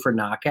they go for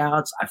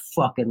knockouts. I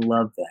fucking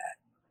love that.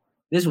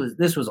 This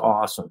was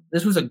awesome.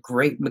 This was a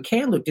great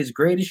McCann looked as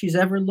great as she's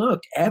ever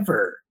looked,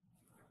 ever.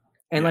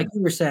 And like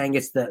you were saying,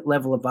 it's the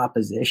level of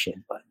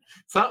opposition. But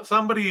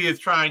somebody is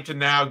trying to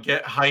now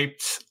get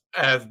hyped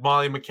as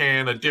Molly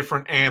McCann, a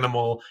different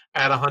animal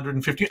at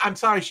 150. I'm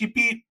sorry, she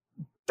beat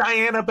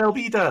Diana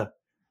Belbita.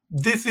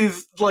 This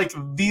is like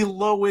the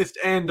lowest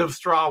end of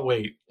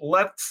strawweight.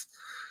 Hold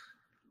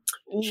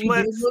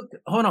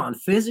on.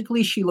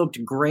 Physically, she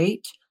looked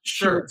great.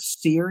 Sure. She looked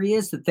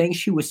serious. The things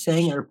she was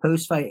saying in her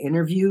post-fight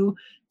interview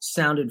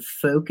sounded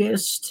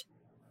focused.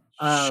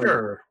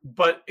 Sure.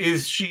 But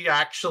is she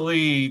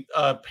actually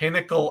a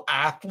pinnacle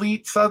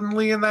athlete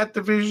suddenly in that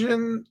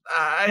division?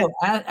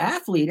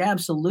 Athlete,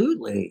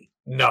 absolutely.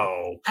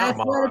 No,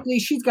 athletically,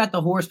 she's got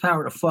the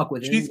horsepower to fuck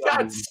with. She's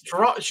got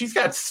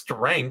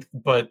strength,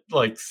 but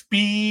like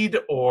speed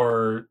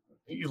or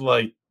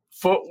like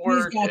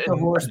footwork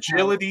and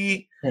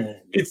agility,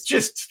 it's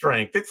just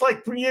strength. It's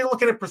like when you're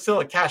looking at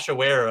Priscilla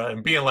Cachoeira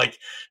and being like,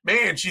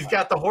 "Man, she's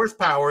got the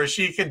horsepower. Is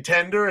she a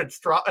contender at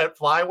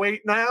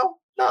flyweight now?"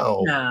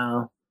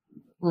 No.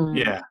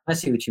 Yeah, I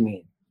see what you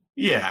mean.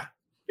 Yeah,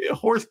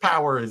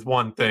 horsepower is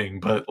one thing,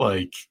 but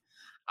like,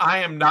 I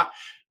am not.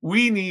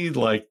 We need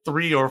like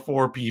 3 or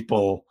 4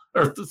 people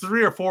or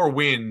 3 or 4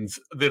 wins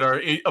that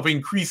are of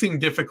increasing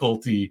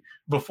difficulty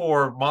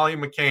before Molly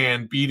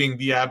McCann beating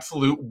the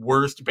absolute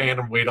worst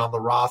bantamweight on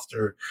the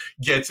roster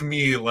gets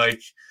me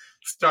like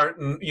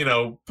starting,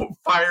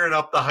 firing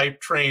up the hype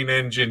train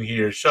engine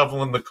here,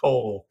 shoveling the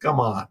coal. Come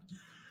on.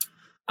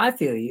 I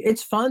feel you.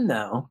 It's fun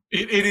though.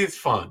 It is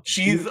fun.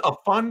 She's a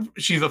fun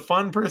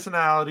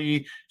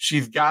personality.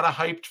 She's got a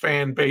hyped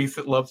fan base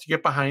that loves to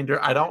get behind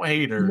her. I don't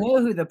hate her. You know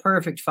who the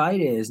perfect fight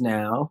is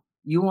now?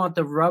 You want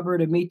the rubber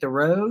to meet the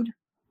road?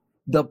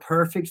 The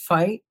perfect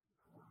fight?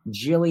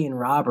 Jillian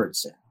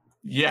Robertson.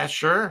 Yeah,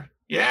 sure.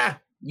 Yeah.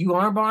 You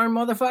armbar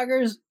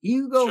motherfuckers?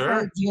 You go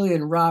fight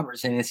Jillian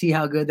Robertson and see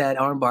how good that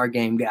armbar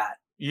game got.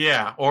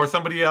 Yeah. Or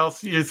somebody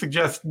else you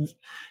suggest,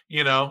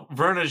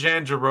 Verna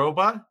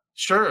Jandiroba.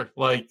 Sure,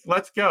 like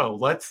let's go.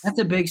 That's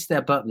a big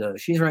step up though.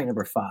 She's ranked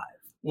number 5.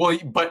 Well,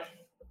 but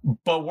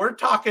we're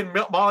talking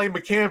Molly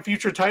McCann,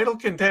 future title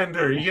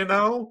contender. You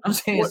know, I'm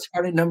saying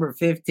start at number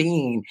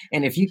 15,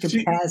 and if you could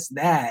pass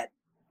that,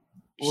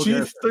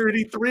 she's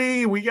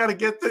 33. We got to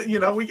get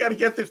we got to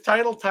get this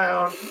title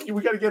town.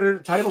 We got to get her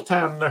to title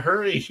town in a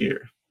hurry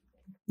here.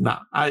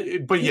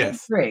 But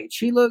yes, great.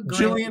 She looked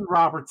great. Jillian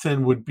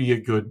Robertson would be a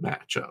good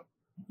matchup.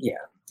 Yeah.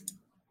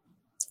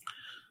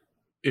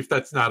 If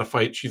that's not a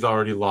fight she's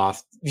already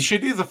lost.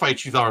 It is a fight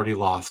she's already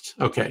lost.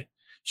 Okay.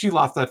 She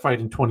lost that fight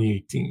in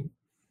 2018.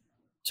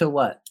 To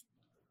what?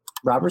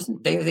 Robertson?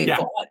 They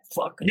fought?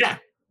 Fucking. Yeah.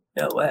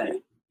 No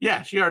way.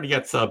 Yeah, she already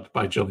got subbed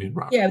by Jillian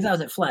Robertson. Yeah, that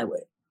was at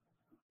flyweight.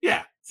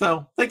 Yeah,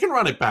 so they can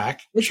run it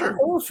back. It's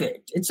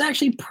perfect. It's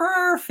actually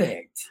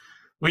perfect.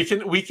 We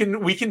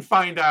can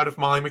find out if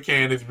Molly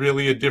McCann is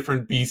really a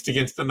different beast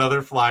against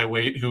another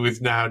flyweight who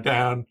is now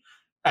down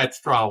at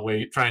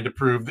strawweight, trying to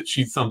prove that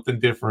she's something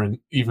different,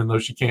 even though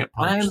she can't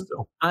punch.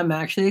 I'm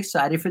actually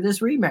excited for this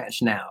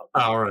rematch now.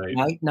 All right. It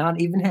might not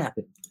even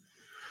happen.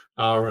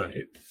 All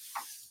right.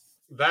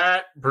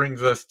 That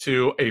brings us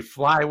to a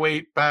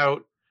flyweight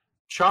bout.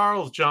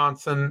 Charles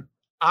Johnson,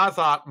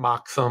 Azat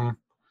Maksum.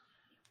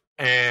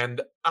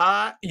 And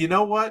you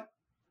know what?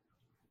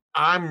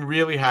 I'm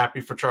really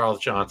happy for Charles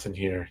Johnson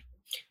here.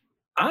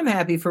 I'm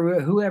happy for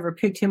whoever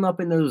picked him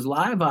up in those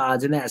live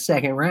odds in that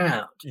second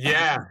round.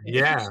 Yeah.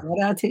 Shout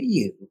out to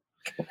you.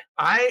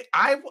 I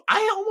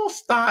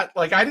almost thought,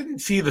 like, I didn't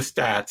see the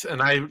stats,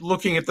 and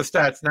looking at the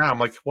stats now, I'm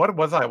like, what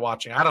was I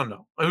watching? I don't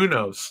know. Who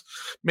knows?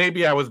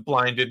 Maybe I was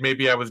blinded.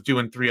 Maybe I was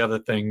doing 3 other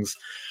things.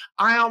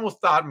 I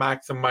almost thought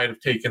Maxim might have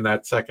taken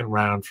that second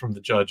round from the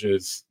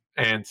judges,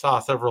 and saw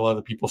several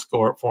other people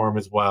score it for him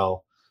as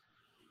well.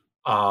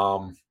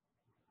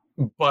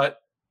 But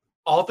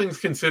all things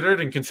considered,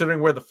 and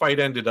considering where the fight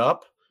ended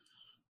up,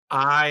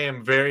 I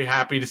am very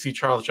happy to see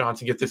Charles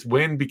Johnson get this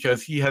win,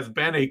 because he has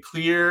been a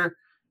clear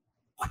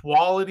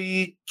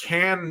quality,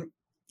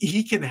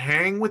 he can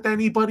hang with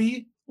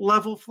anybody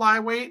level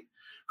flyweight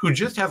who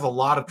just has a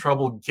lot of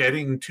trouble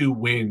getting to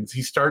wins.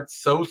 He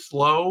starts so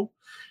slow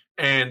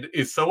and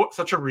is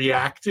such a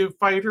reactive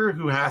fighter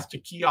who has to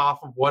key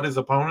off of what his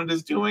opponent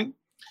is doing.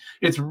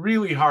 It's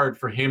really hard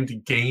for him to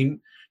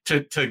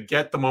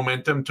get the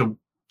momentum to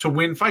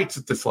win fights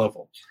at this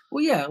level.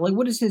 Well, yeah, like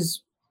what is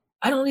his?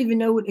 I don't even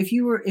know if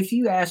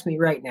you ask me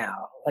right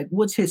now, like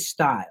what's his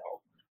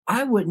style,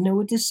 I wouldn't know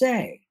what to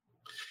say.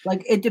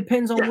 Like it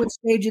depends on what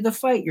stage of the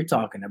fight you're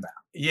talking about.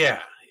 Yeah,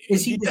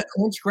 is he this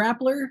clinch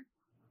grappler?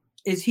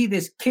 Is he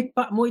this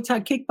Muay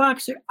Thai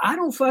kickboxer? I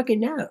don't fucking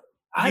know.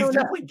 He's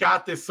definitely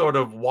got this sort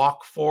of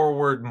walk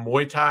forward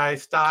Muay Thai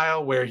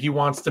style where he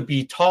wants to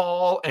be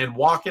tall and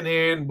walking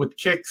in with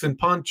kicks and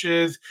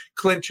punches,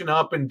 clinching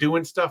up and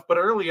doing stuff. But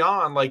early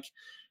on, like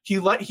he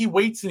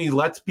waits and he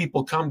lets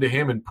people come to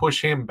him and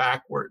push him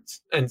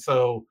backwards. And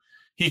so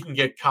he can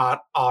get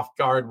caught off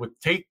guard with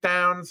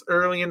takedowns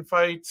early in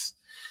fights.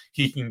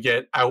 He can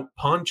get out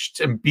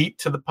punched and beat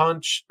to the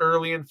punch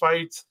early in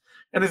fights.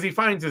 And as he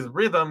finds his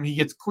rhythm, he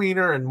gets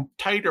cleaner and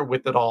tighter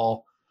with it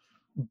all.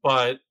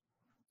 But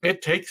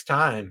it takes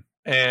time.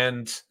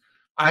 And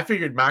I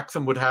figured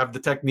Maxim would have the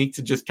technique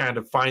to just kind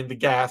of find the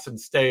gas and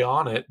stay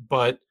on it.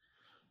 But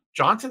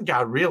Johnson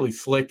got really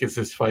slick as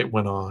this fight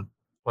went on.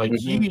 Like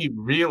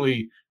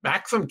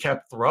Maxim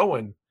kept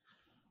throwing,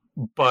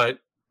 but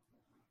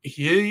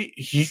he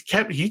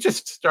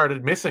just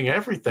started missing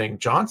everything.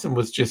 Johnson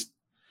was just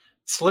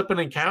slipping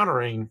and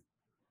countering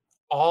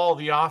all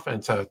the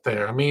offense out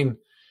there. I mean,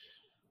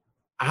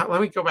 let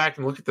me go back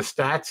and look at the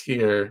stats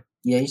here.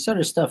 Yeah, he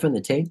started stuffing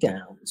the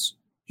takedowns.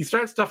 He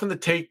started stuffing the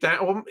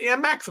takedown. Well, yeah,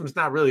 Maxim's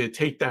not really a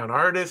takedown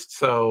artist,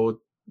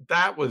 so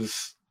that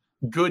was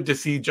good to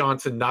see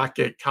Johnson not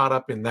get caught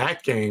up in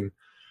that game.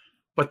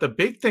 But the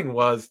big thing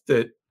was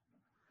that,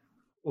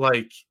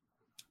 like,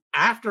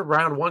 after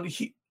round 1,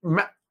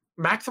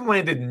 Maxim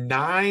landed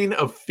 9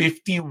 of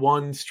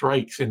 51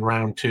 strikes in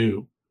round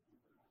 2.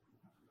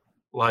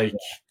 Like,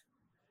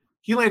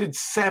 he landed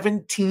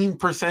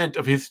 17%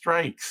 of his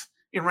strikes.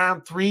 In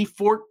round 3,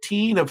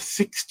 14 of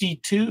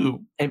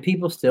 62. And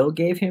people still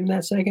gave him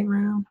that second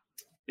round?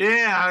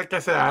 Yeah, like I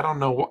said, I don't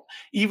know.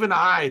 Even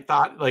I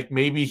thought, like,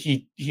 maybe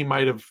he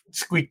might have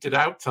squeaked it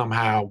out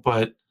somehow,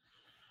 but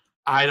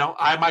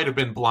I might have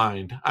been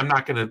blind. I'm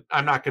not gonna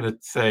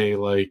say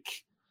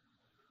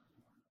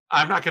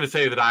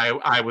that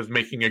I was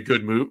making a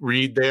good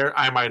read there.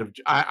 I might have.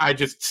 I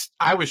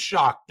was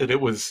shocked that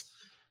it was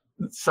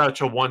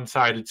such a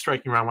one-sided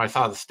striking round when I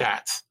saw the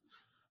stats.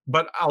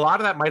 But a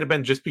lot of that might have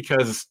been just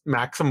because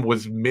Maxim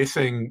was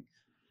missing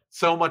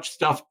so much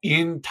stuff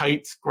in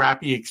tight,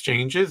 scrappy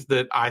exchanges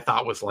that I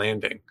thought was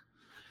landing.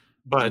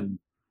 But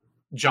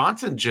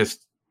Johnson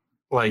just,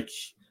 like,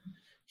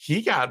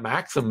 he got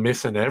Maxim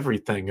missing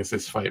everything as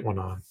this fight went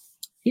on.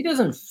 He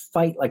doesn't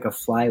fight like a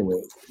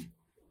flyweight.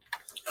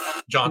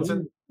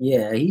 Johnson?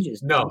 Yeah, he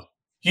just... No.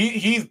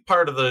 He's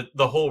part of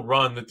the whole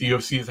run that the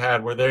UFC has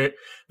had where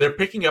they're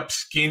picking up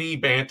skinny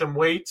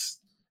bantamweights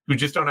who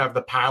just don't have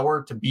the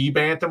power to be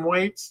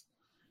bantamweights.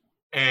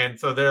 And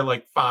so they're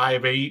like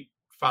 5'8",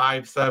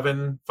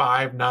 5'7",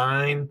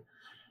 5'9",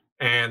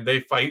 and they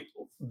fight.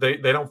 They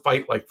don't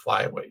fight like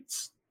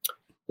flyweights.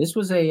 This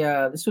was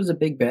a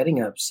big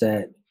betting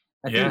upset.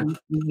 I think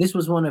this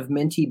was one of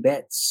Minty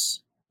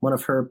Betts, one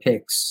of her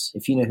picks.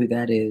 If you know who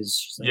that is,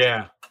 she's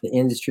like the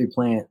industry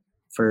plant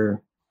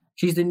for.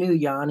 She's the new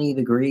Yanni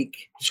the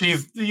Greek.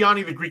 She's the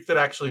Yanni the Greek that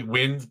actually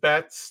wins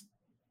bets,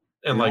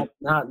 and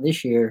not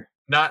this year.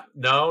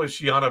 Is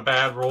she on a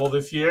bad roll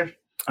this year?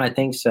 I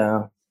think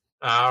so.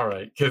 All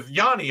right, because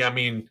Yanni, I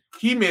mean,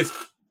 he missed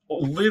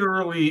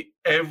literally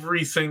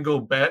every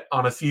single bet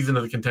on a season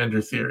of the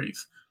Contender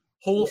Series.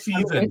 Whole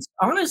season.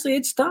 Honestly,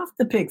 it's tough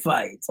to pick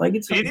fights. Like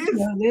it is. You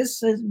know,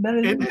 this is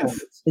better than that.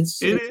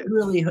 It's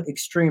really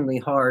extremely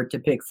hard to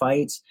pick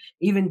fights.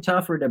 Even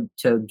tougher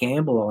to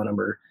gamble on them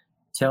or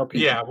tell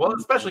people. Yeah, well,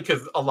 especially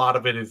because a lot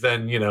of it is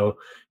then, you know,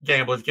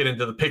 gamblers get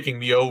into the picking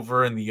the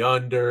over and the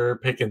under,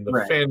 picking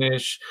the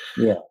finish,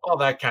 all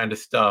that kind of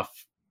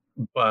stuff.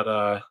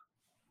 But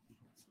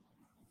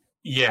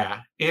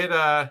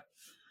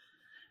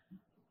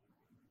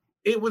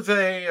it was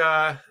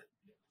a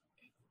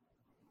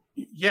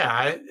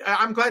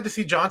I'm glad to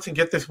see Johnson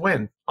get this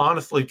win,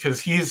 honestly,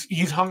 because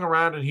he's hung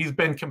around and he's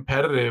been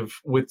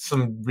competitive with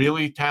some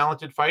really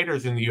talented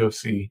fighters in the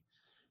UFC.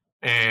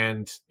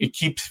 And it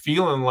keeps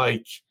feeling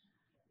like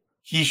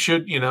he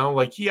should, you know,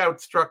 like he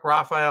outstruck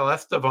Rafael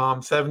Estevam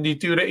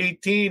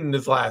 72-18 in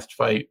his last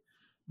fight,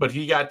 but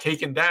he got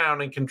taken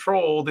down and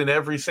controlled in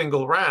every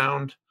single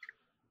round,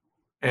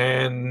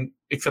 and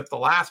except the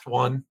last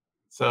one.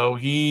 So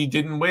he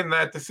didn't win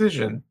that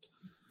decision.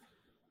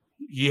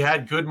 He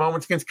had good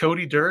moments against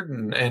Cody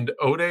Durden and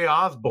Ode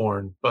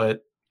Osborne,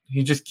 but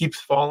he just keeps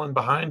falling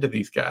behind to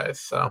these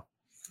guys. So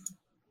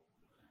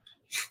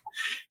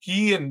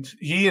he and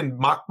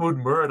Mahmoud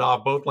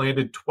Muradov both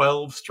landed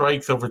 12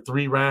 strikes over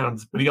 3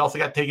 rounds, but he also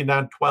got taken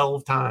down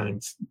 12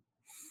 times.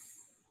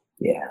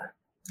 Yeah.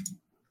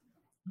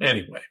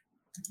 Anyway.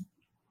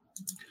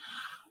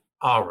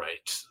 All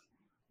right.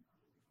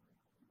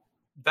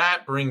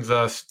 That brings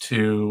us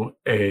to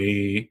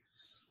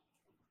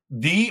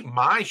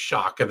my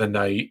shock of the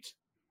night,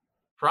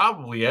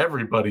 probably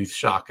everybody's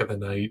shock of the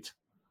night.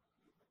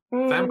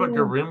 Themba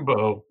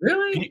Gorimbo.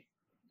 Really?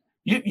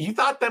 You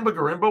thought Themba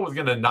Gorimbo was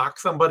going to knock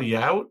somebody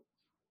out?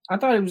 I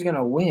thought he was going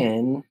to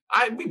win.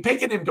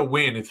 Picking him to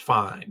win is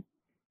fine,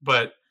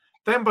 but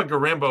Themba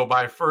Gorimbo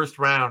by first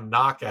round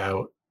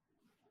knockout,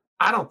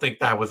 I don't think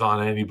that was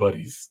on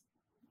anybody's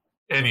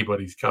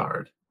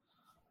card.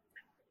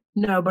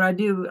 No, but I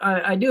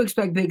do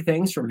expect big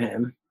things from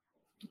him.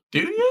 Do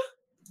you?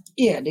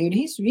 Yeah, dude,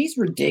 he's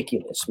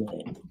ridiculous,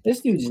 man.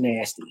 This dude's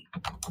nasty.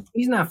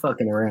 He's not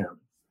fucking around.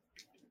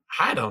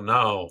 I don't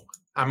know.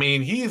 I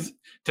mean, he's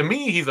a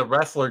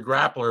wrestler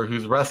grappler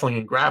whose wrestling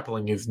and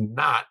grappling is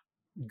not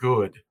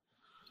good.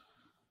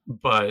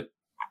 But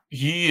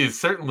he is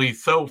certainly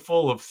so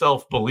full of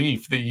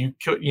self-belief that you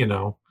could, you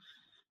know,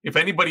 if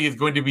anybody is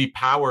going to be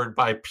powered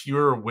by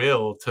pure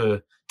will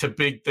to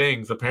big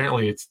things,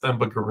 apparently it's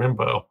Themba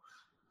Gorimbo.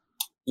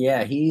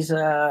 Yeah, he's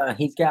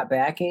got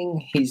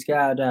backing. He's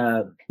got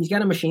a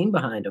machine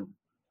behind him.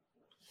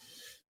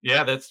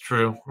 Yeah, that's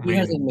true. He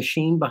has a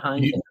machine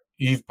behind him.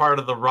 He's part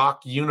of the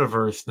Rock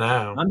universe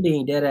now. I'm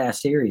being dead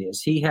ass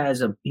serious. He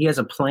has a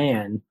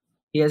plan.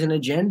 He has an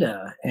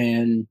agenda,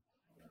 and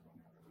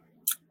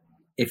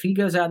if he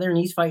goes out there and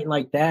he's fighting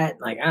like that,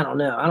 like I don't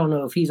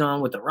know if he's on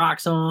with the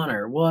rocks on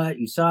or what.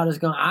 USADA's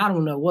going. I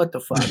don't know what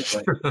the fuck. if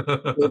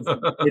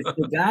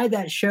the guy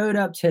that showed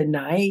up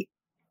tonight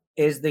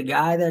is the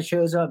guy that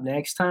shows up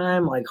next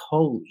time, like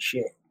holy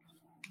shit.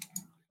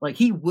 Like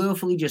he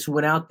willfully just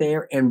went out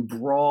there and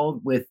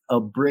brawled with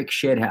a brick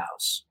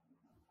shithouse.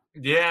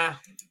 Yeah.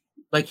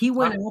 Like he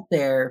went out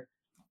there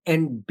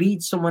and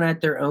beat someone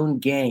at their own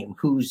game,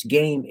 whose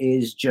game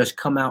is just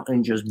come out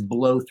and just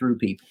blow through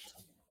people.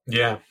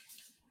 Yeah.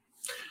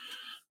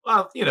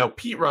 Well, you know,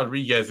 Pete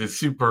Rodriguez is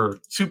super,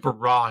 super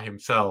raw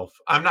himself.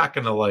 I'm not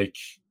going to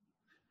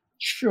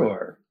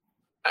Sure.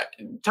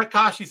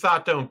 Takashi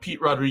Sato and Pete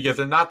Rodriguez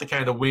are not the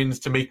kind of wins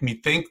to make me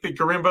think that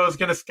Gorimbo is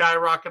going to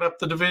skyrocket up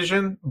the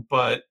division,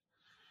 but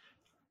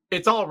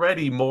it's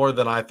already more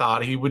than I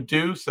thought he would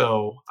do.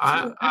 So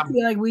I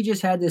feel like we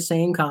just had the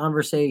same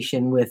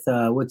conversation with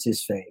what's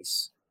his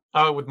face?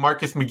 Oh, with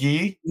Marcus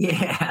McGee?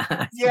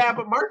 Yeah. Yeah,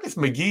 but Marcus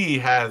McGee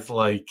has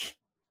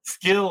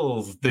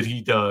skills that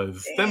he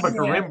does. Themba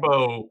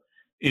Gorimbo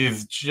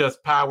is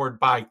just powered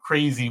by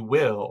crazy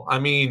will. I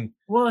mean,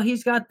 well,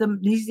 he's got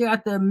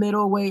the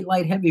middleweight,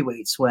 light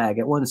heavyweight swag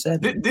at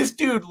 170. This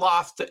dude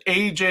lost to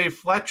AJ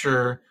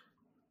Fletcher,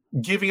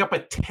 giving up a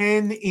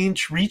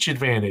 10-inch reach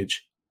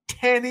advantage.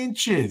 10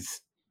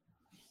 inches.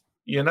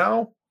 You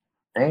know?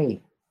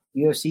 Hey,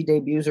 UFC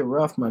debuts are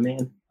rough, my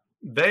man.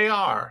 They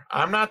are.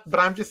 I'm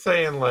just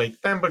saying,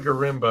 Themba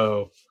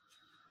Gorimbo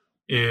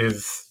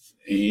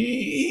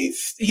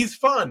he's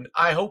fun.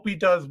 I hope he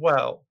does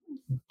well.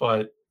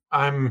 But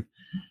I'm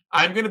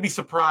going to be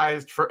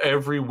surprised for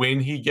every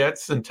win he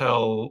gets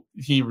until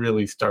he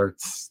really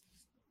starts.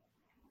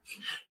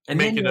 And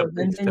then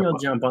you'll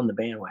jump on the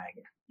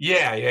bandwagon.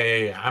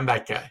 Yeah. I'm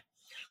that guy.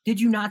 Did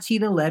you not see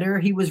the letter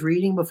he was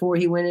reading before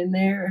he went in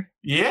there?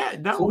 Yeah,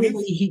 no,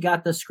 Clearly, he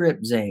got the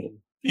script, Zane.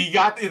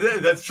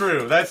 that's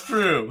true. That's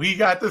true. He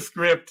got the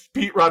script.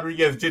 Pete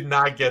Rodriguez did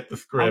not get the I'm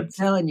script.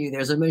 telling you,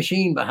 there's a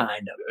machine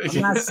behind him. I'm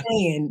not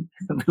saying,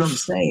 but I'm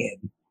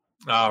saying.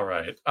 All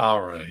right.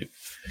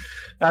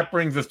 That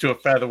brings us to a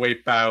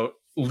featherweight bout.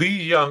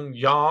 Lee Jung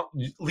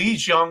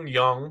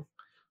Young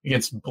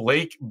against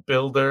Blake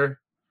Builder.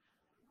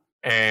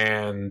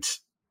 And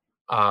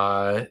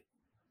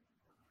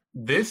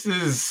this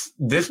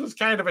was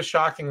kind of a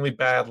shockingly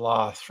bad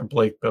loss for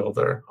Blake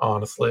Builder,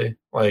 honestly.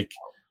 Like,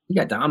 he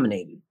got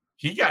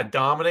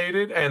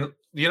dominated. And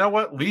you know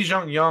what? Lee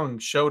Jung Young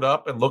showed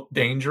up and looked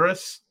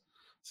dangerous.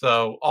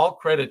 So all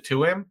credit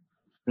to him.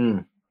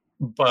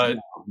 But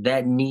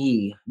that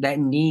knee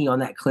on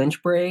that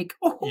clinch break.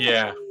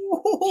 Yeah.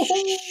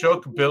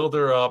 Shook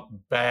Builder up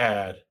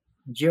bad.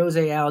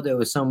 Jose Aldo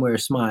is somewhere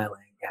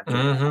smiling after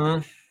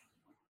that.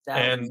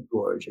 That was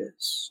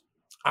gorgeous.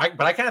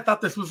 But I kind of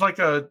thought this was like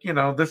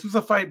this was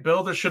a fight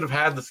Builder should have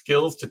had the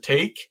skills to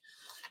take.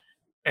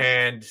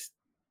 And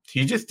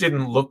he just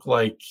didn't look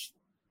like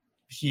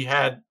he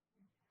had.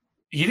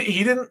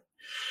 He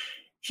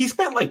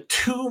spent like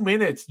 2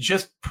 minutes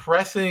just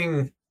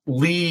pressing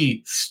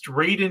Lee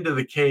straight into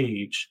the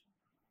cage,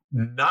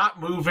 not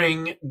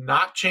moving,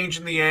 not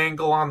changing the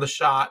angle on the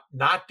shot,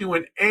 not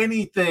doing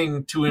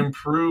anything to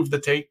improve the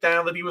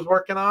takedown that he was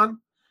working on.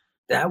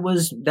 That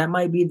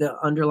might be the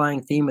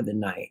underlying theme of the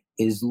night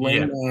is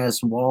lame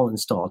ass wall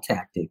install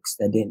tactics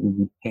that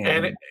didn't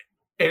pan.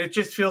 And it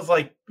just feels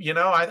like,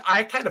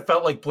 I kind of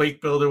felt like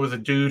Blake Builder was a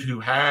dude who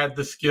had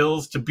the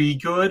skills to be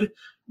good,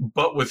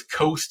 but was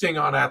coasting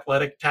on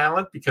athletic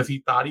talent because he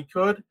thought he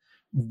could.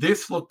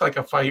 This looked like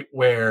a fight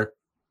where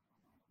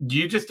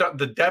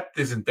the depth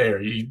isn't there.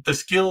 The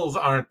skills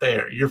aren't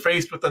there. You're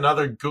faced with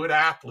another good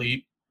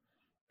athlete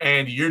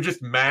and you're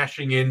just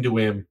mashing into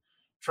him,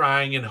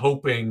 trying and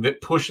hoping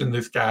that pushing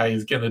this guy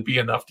is going to be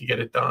enough to get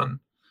it done.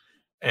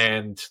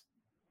 And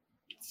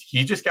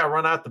he just got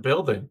run out the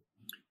building.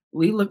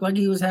 Lee looked like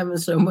he was having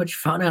so much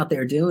fun out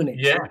there doing it.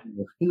 Yeah.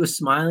 He was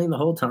smiling the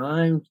whole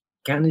time,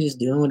 kind of just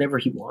doing whatever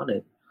he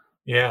wanted.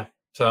 Yeah.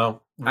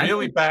 So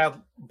really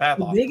bad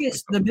loss.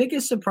 The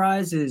biggest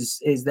surprise is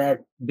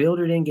that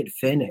Builder didn't get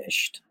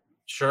finished.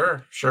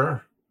 Sure.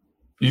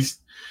 He's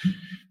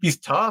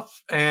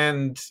tough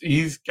and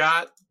he's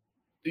got,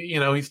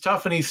 he's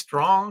tough and he's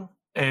strong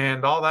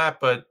and all that.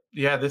 But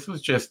yeah, this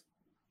was just,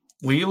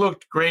 Lee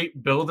looked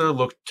great. Builder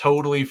looked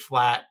totally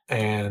flat,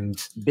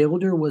 and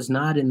Builder was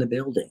not in the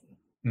building.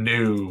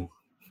 No.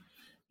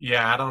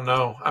 Yeah, I don't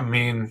know. I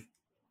mean,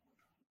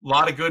 a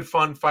lot of good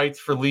fun fights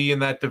for Lee in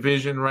that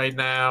division right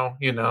now.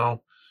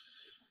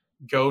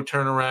 Go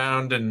turn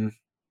around and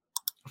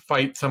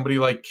fight somebody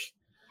like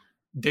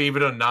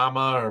David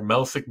Onama or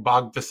Melsik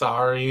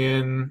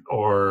Bagdasaryan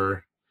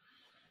or,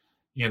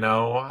 Nate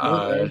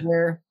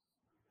Landwehr.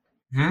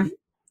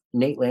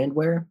 Nate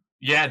Landwehr.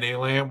 Yeah, Nate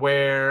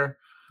Landwehr.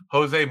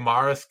 Jose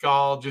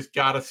Mariscal just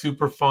got a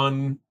super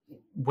fun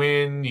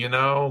win,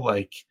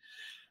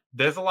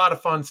 there's a lot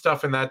of fun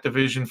stuff in that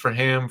division for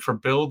him. For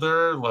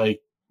Builder,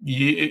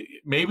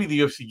 maybe the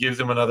UFC gives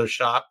him another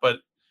shot, but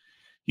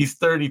he's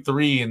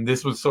 33 and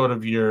this was sort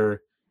of you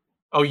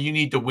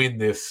need to win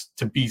this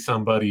to be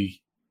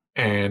somebody.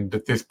 And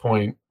at this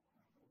point,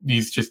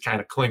 he's just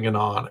kind of clinging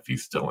on if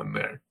he's still in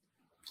there.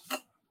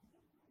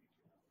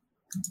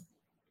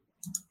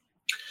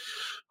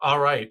 All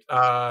right.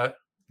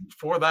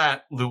 For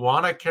that,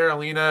 Luana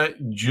Carolina,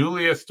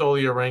 Julia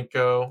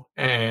Stoliarenko,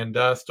 and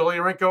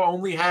Stoliarenko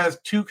only has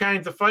two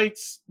kinds of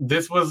fights.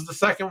 This was the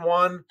second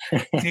one.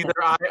 It's either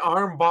I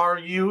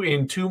armbar you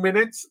in 2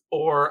 minutes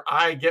or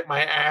I get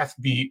my ass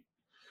beat.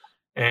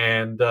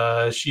 And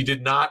she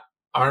did not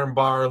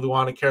armbar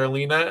Luana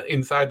Carolina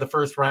inside the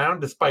first round,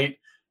 despite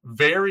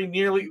very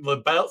nearly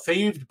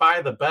saved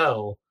by the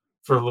bell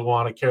for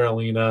Luana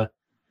Carolina.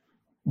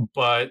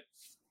 But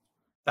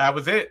that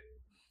was it.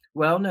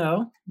 Well,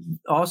 no.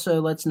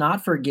 Also, let's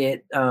not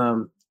forget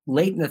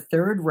late in the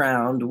third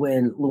round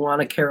when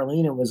Luana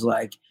Carolina was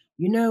like,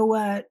 you know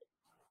what?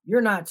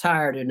 You're not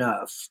tired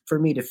enough for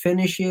me to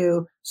finish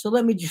you. So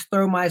let me just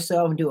throw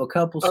myself into a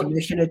couple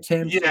submission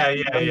attempts. Yeah.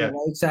 The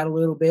legs out a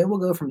little bit. We'll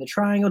go from the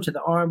triangle to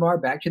the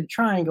armbar, back to the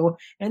triangle.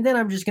 And then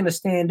I'm just going to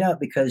stand up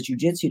because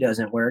jiu-jitsu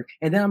doesn't work.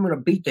 And then I'm going to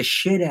beat the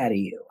shit out of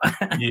you.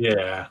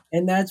 Yeah.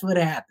 And that's what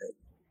happened.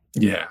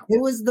 Yeah. It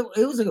was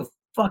a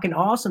fucking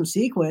awesome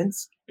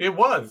sequence. It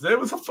was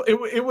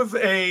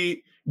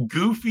a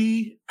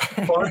goofy,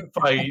 fun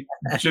fight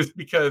just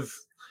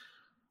because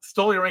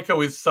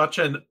Stoliarenko is such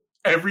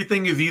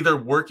everything is either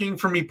working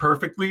for me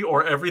perfectly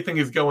or everything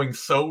is going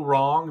so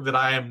wrong that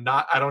I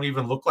don't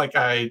even look like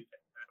I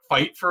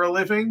fight for a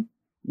living.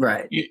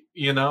 Right.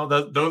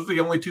 Those are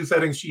the only two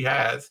settings she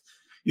has.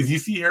 Is you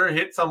see her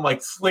hit some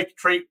slick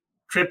trip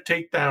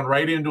takedown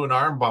right into an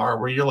armbar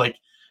where you're like,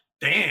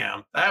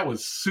 damn, that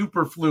was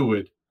super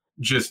fluid.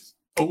 Just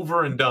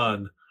over and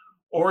done.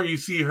 Or you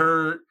see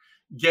her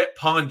get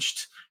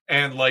punched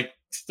and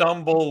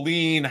stumble,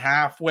 lean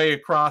halfway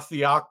across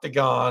the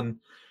octagon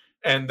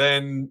and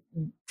then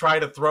try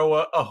to throw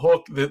a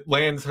hook that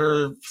lands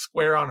her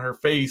square on her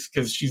face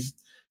because she's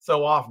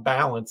so off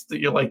balance that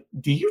you're like,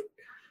 do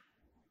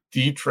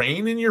you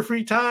train in your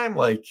free time?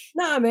 Like,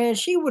 Nah, man,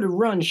 she would have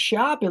run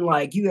shop in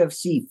like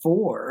UFC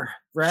 4,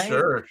 right?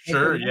 sure,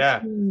 Like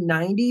yeah.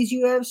 90s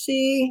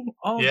UFC,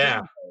 all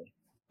Yeah. day.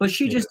 But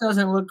she just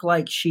doesn't look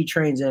like she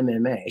trains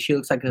MMA. She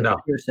looks like a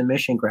pure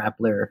submission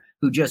grappler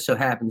who just so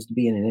happens to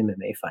be in an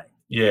MMA fight.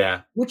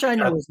 Yeah. Which I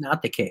know is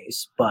not the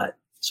case, but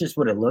it's just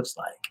what it looks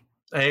like.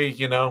 Hey,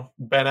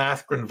 Ben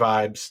Askren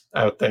vibes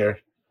out there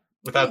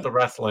without the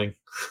wrestling.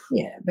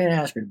 Yeah, Ben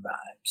Askren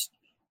vibes.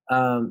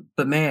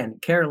 But man,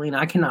 Carolina,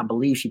 I cannot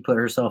believe she put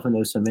herself in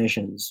those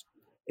submissions.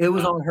 It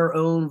was on her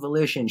own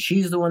volition.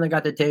 She's the one that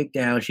got the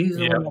takedown. She's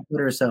the one that put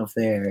herself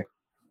there.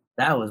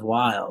 That was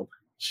wild.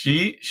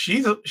 She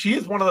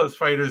is one of those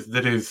fighters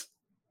that is,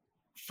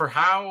 for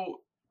how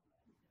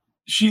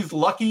she's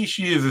lucky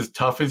she is as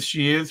tough as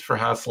she is for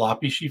how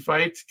sloppy she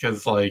fights,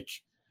 because like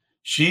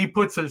she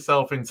puts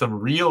herself in some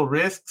real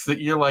risks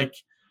that you're like,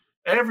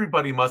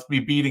 everybody must be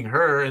beating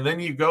her, and then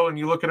you go and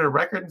you look at her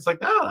record and it's like,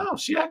 no,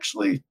 she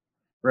actually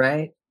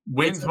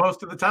wins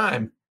most of the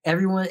time.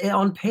 Everyone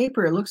on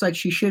paper, it looks like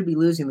she should be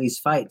losing these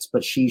fights,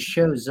 but she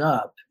shows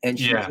up and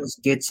she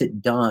just gets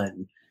it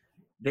done.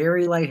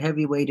 Very light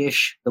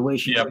heavyweight-ish, the way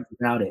she goes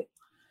about it.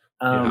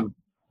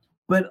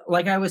 But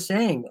like I was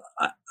saying,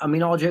 I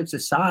mean, all jokes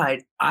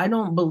aside, I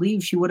don't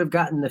believe she would have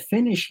gotten the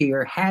finish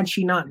here had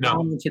she not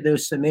gone into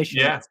those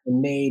submissions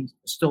and made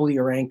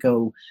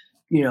Stoliarenko,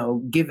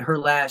 give her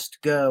last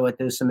go at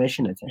those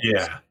submission attempts.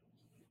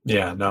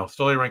 Yeah, no.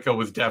 Stoliarenko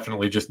was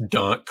definitely just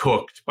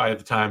cooked by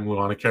the time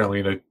Luana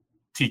Carolina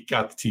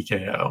got the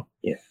TKO.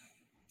 Yeah.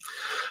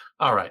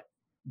 All right.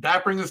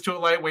 That brings us to a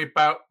lightweight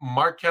bout.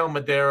 Markel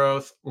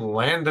Medeiros,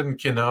 Landon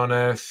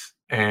Quinones,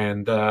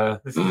 and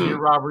this is your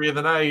robbery of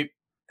the night.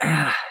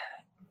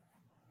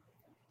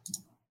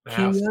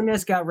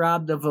 Quinones got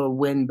robbed of a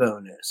win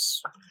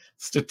bonus.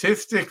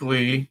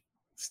 Statistically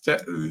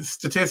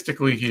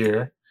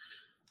here,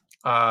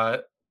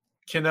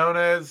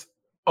 Quinones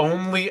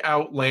only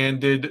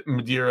outlanded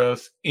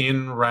Medeiros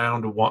in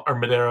round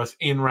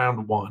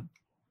one.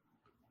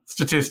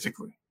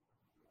 Statistically.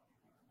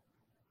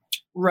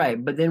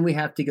 Right, but then we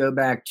have to go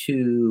back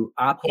to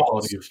optics.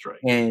 Quality of strike.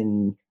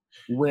 And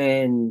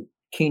when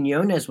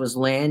Quinones was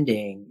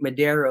landing,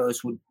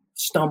 Medeiros would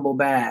stumble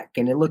back,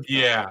 and it looked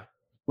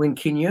when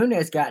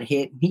Quinones got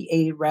hit, he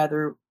ate it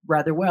rather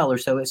well, or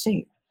so it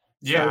seemed.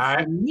 Yeah,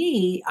 so for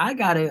me, I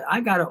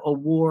gotta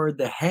award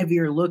the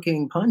heavier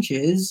looking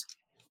punches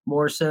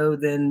more so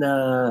than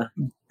the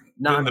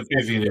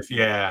busyness.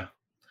 Yeah,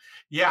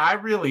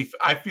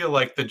 I feel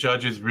like the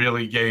judges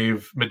really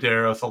gave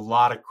Medeiros a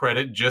lot of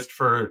credit just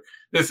for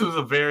this. Was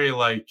a very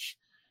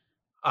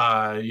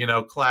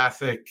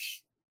classic.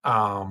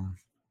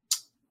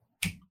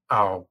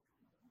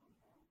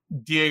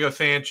 Diego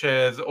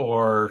Sanchez,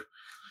 or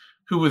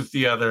who was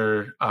the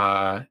other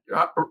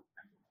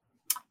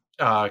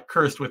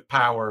cursed with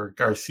power,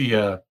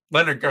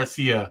 Leonard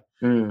Garcia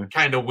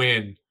kind of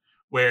win,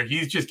 where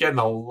he's just getting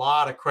a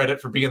lot of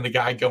credit for being the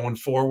guy going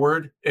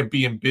forward and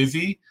being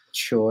busy.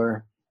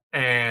 Sure.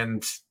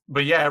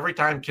 But every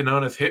time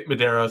Quinones hit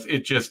Medeiros,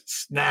 it just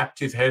snapped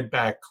his head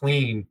back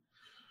clean,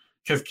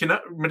 because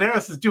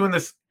Medeiros is doing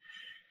this.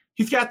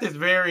 He's got this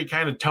very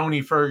kind of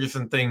Tony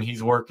Ferguson thing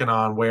he's working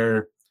on,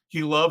 where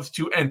he loves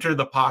to enter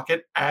the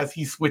pocket as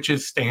he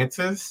switches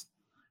stances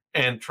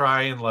and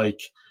try and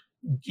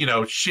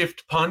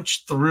shift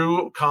punch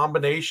through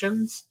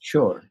combinations.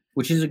 Sure.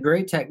 Which is a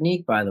great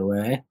technique, by the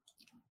way.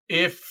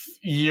 If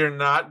you're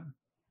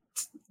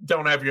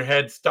don't have your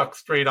head stuck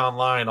straight on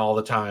line all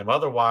the time.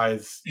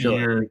 Otherwise,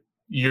 you're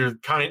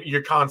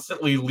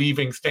constantly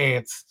leaving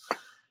stance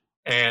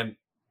and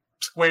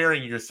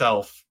squaring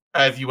yourself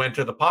as you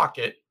enter the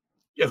pocket,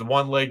 as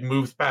one leg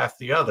moves past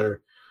the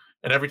other.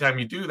 And every time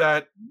you do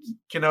that,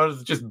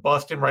 is just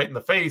busting right in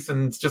the face,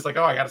 and it's just like,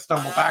 I got to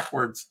stumble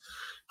backwards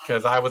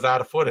because I was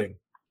out of footing.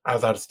 I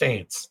was out of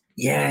stance.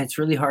 Yeah, it's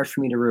really hard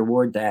for me to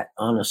reward that,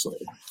 honestly.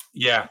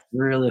 Yeah.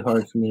 Really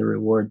hard for me to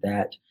reward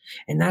that.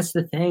 And that's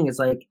the thing, is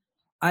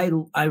I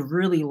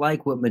really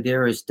like what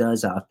Medeiros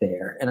does out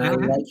there. And I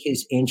like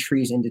his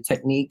entries into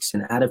techniques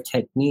and out of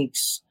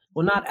techniques.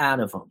 Well, not out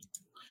of them.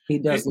 He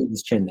does leave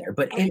his chin there.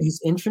 But in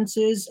his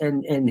entrances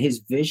and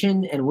his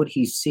vision and what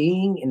he's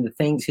seeing and the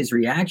things, his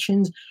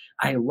reactions,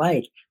 I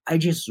like. I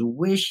just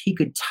wish he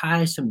could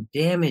tie some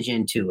damage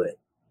into it.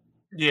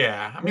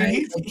 Yeah. I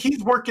mean,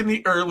 he's working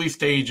the early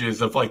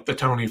stages of the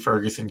Tony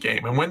Ferguson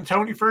game. And when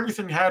Tony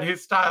Ferguson had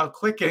his style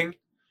clicking,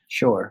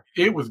 sure,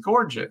 it was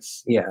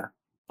gorgeous. Yeah.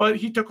 But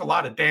he took a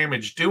lot of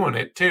damage doing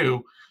it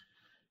too.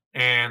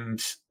 And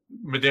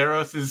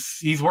Medeiros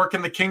he's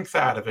working the kinks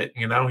out of it.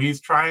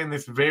 He's trying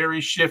this very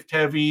shift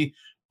heavy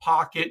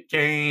pocket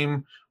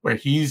game where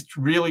he's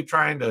really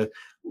trying to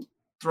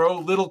throw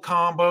little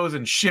combos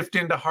and shift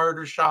into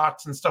harder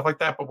shots and stuff like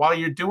that. But while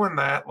you're doing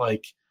that,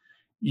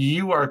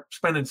 you are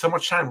spending so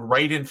much time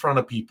right in front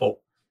of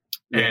people.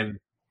 And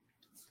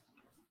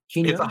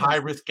It's a high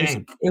risk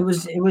game. It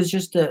was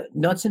just a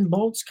nuts and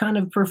bolts kind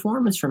of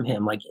performance from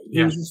him. Like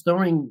he was just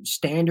throwing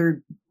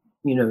standard,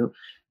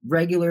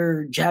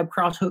 regular jab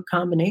cross hook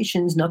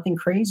combinations, nothing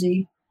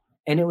crazy,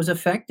 and it was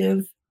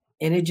effective.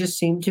 And it just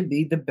seemed to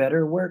be the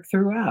better work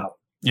throughout.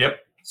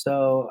 Yep.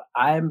 So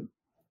I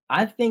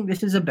think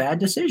this is a bad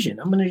decision.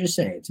 I'm going to just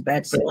say it's a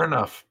bad decision.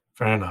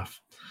 Fair enough.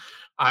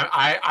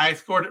 I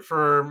scored it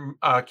for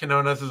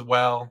Quinones as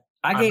well.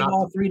 I gave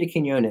all 3 to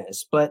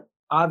Quinones, but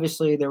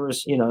obviously there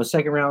was,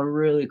 second round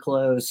really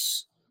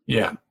close.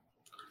 Yeah.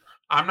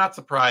 I'm not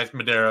surprised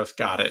Medeiros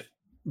got it,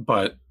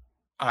 but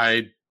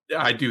I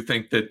do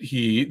think that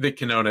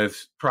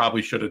Quinones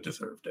probably should have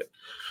deserved it.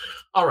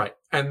 All right.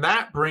 And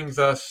that brings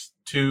us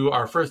to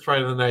our first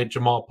fight of the night,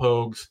 Jamal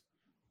Pogues,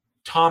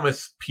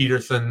 Thomas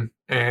Peterson,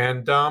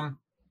 and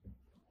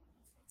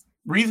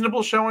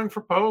reasonable showing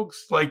for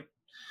Pogues. Like,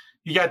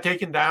 he got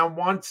taken down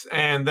once,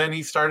 and then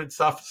he started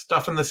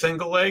stuffing the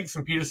single legs,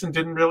 and Peterson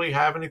didn't really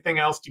have anything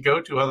else to go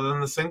to other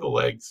than the single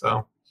leg,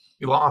 so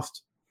he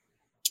lost.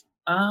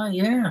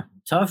 Yeah,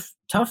 tough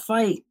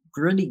fight,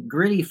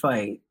 gritty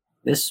fight.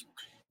 This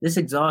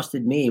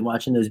exhausted me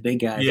watching those big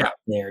guys out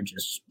there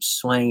just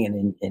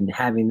swinging and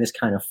having this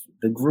kind of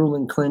the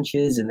grueling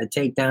clinches and the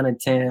takedown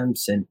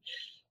attempts and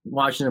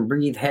watching them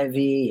breathe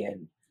heavy.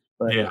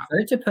 But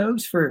credit to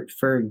Pogues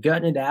for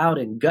gutting it out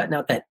and gutting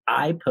out that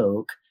eye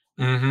poke.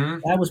 Mm-hmm.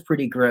 That was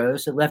pretty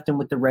gross. It left him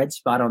with the red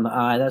spot on the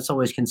eye. That's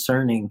always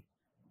concerning.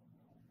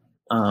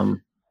 But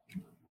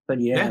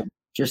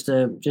just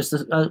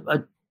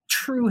a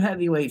true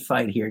heavyweight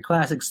fight here.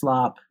 Classic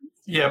slop.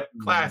 Yep,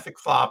 classic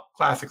slop,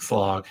 classic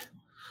slog.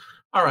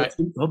 All right.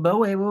 But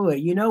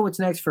wait. You know what's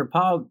next for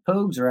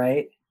Pogues,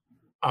 right?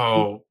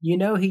 Oh. You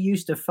know he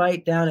used to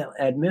fight down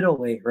at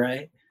middleweight,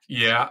 right?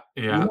 Yeah.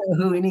 You know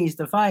who he needs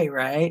to fight,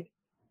 right?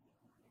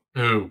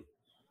 Who?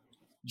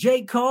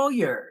 Jake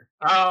Collier.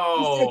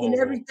 Oh. He's taking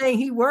everything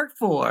he worked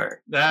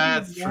for.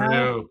 That's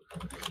true.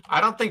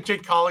 I don't think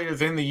Jake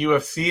Collier's in the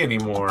UFC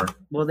anymore.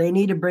 Well, they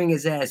need to bring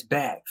his ass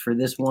back for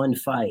this one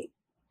fight.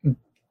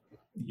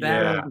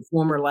 Battle the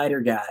former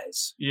lighter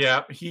guys.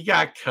 Yeah, he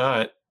got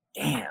cut.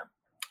 Damn.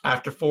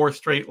 After 4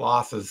 straight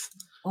losses.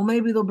 Well,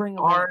 maybe they'll bring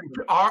him back.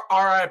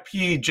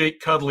 R.I.P.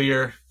 Jake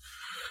Cudlier.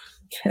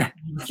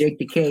 Jake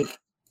the Cake.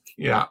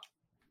 Yeah.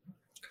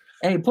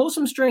 Hey, pull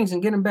some strings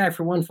and get him back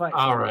for one fight.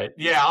 All right.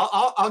 Yeah,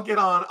 I'll get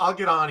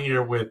on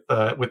here with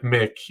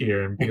Mick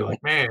here and be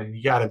like, man,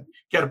 you gotta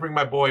bring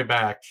my boy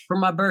back for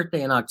my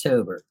birthday in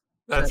October.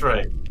 That's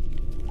right.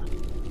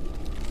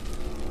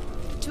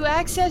 To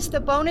access the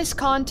bonus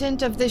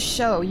content of this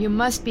show, you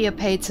must be a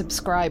paid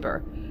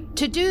subscriber.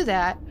 To do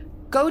that,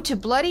 go to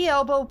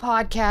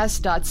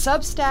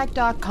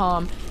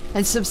bloodyelbowpodcast.substack.com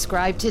and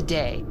subscribe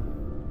today.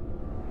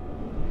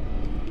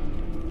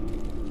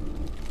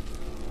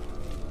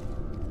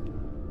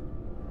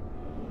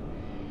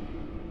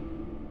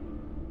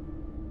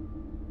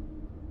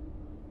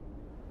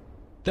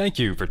 Thank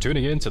you for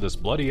tuning in to this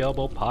Bloody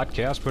Elbow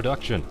Podcast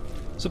production.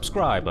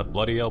 Subscribe at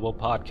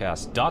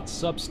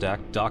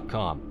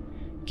bloodyelbowpodcast.substack.com.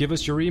 Give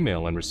us your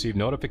email and receive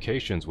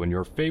notifications when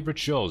your favorite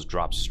shows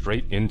drop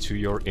straight into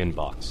your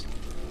inbox.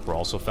 We're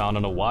also found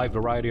on a wide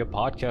variety of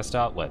podcast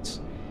outlets.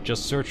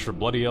 Just search for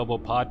Bloody Elbow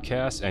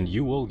Podcast and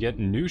you will get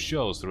new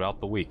shows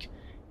throughout the week,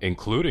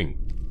 including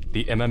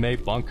the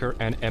MMA Bunker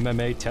and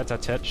MMA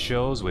Tete-a-Tete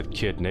shows with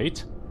Kid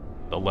Nate,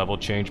 the Level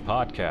Change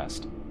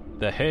Podcast,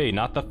 the Hey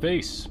Not the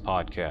Face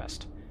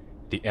Podcast,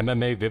 the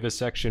MMA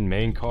Vivisection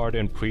main card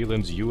and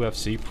prelims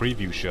UFC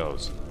preview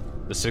shows,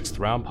 the 6th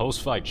Round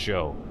Post-Fight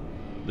Show,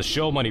 the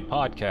Show Money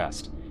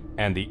Podcast,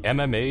 and the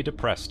MMA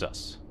Depressed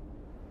Us.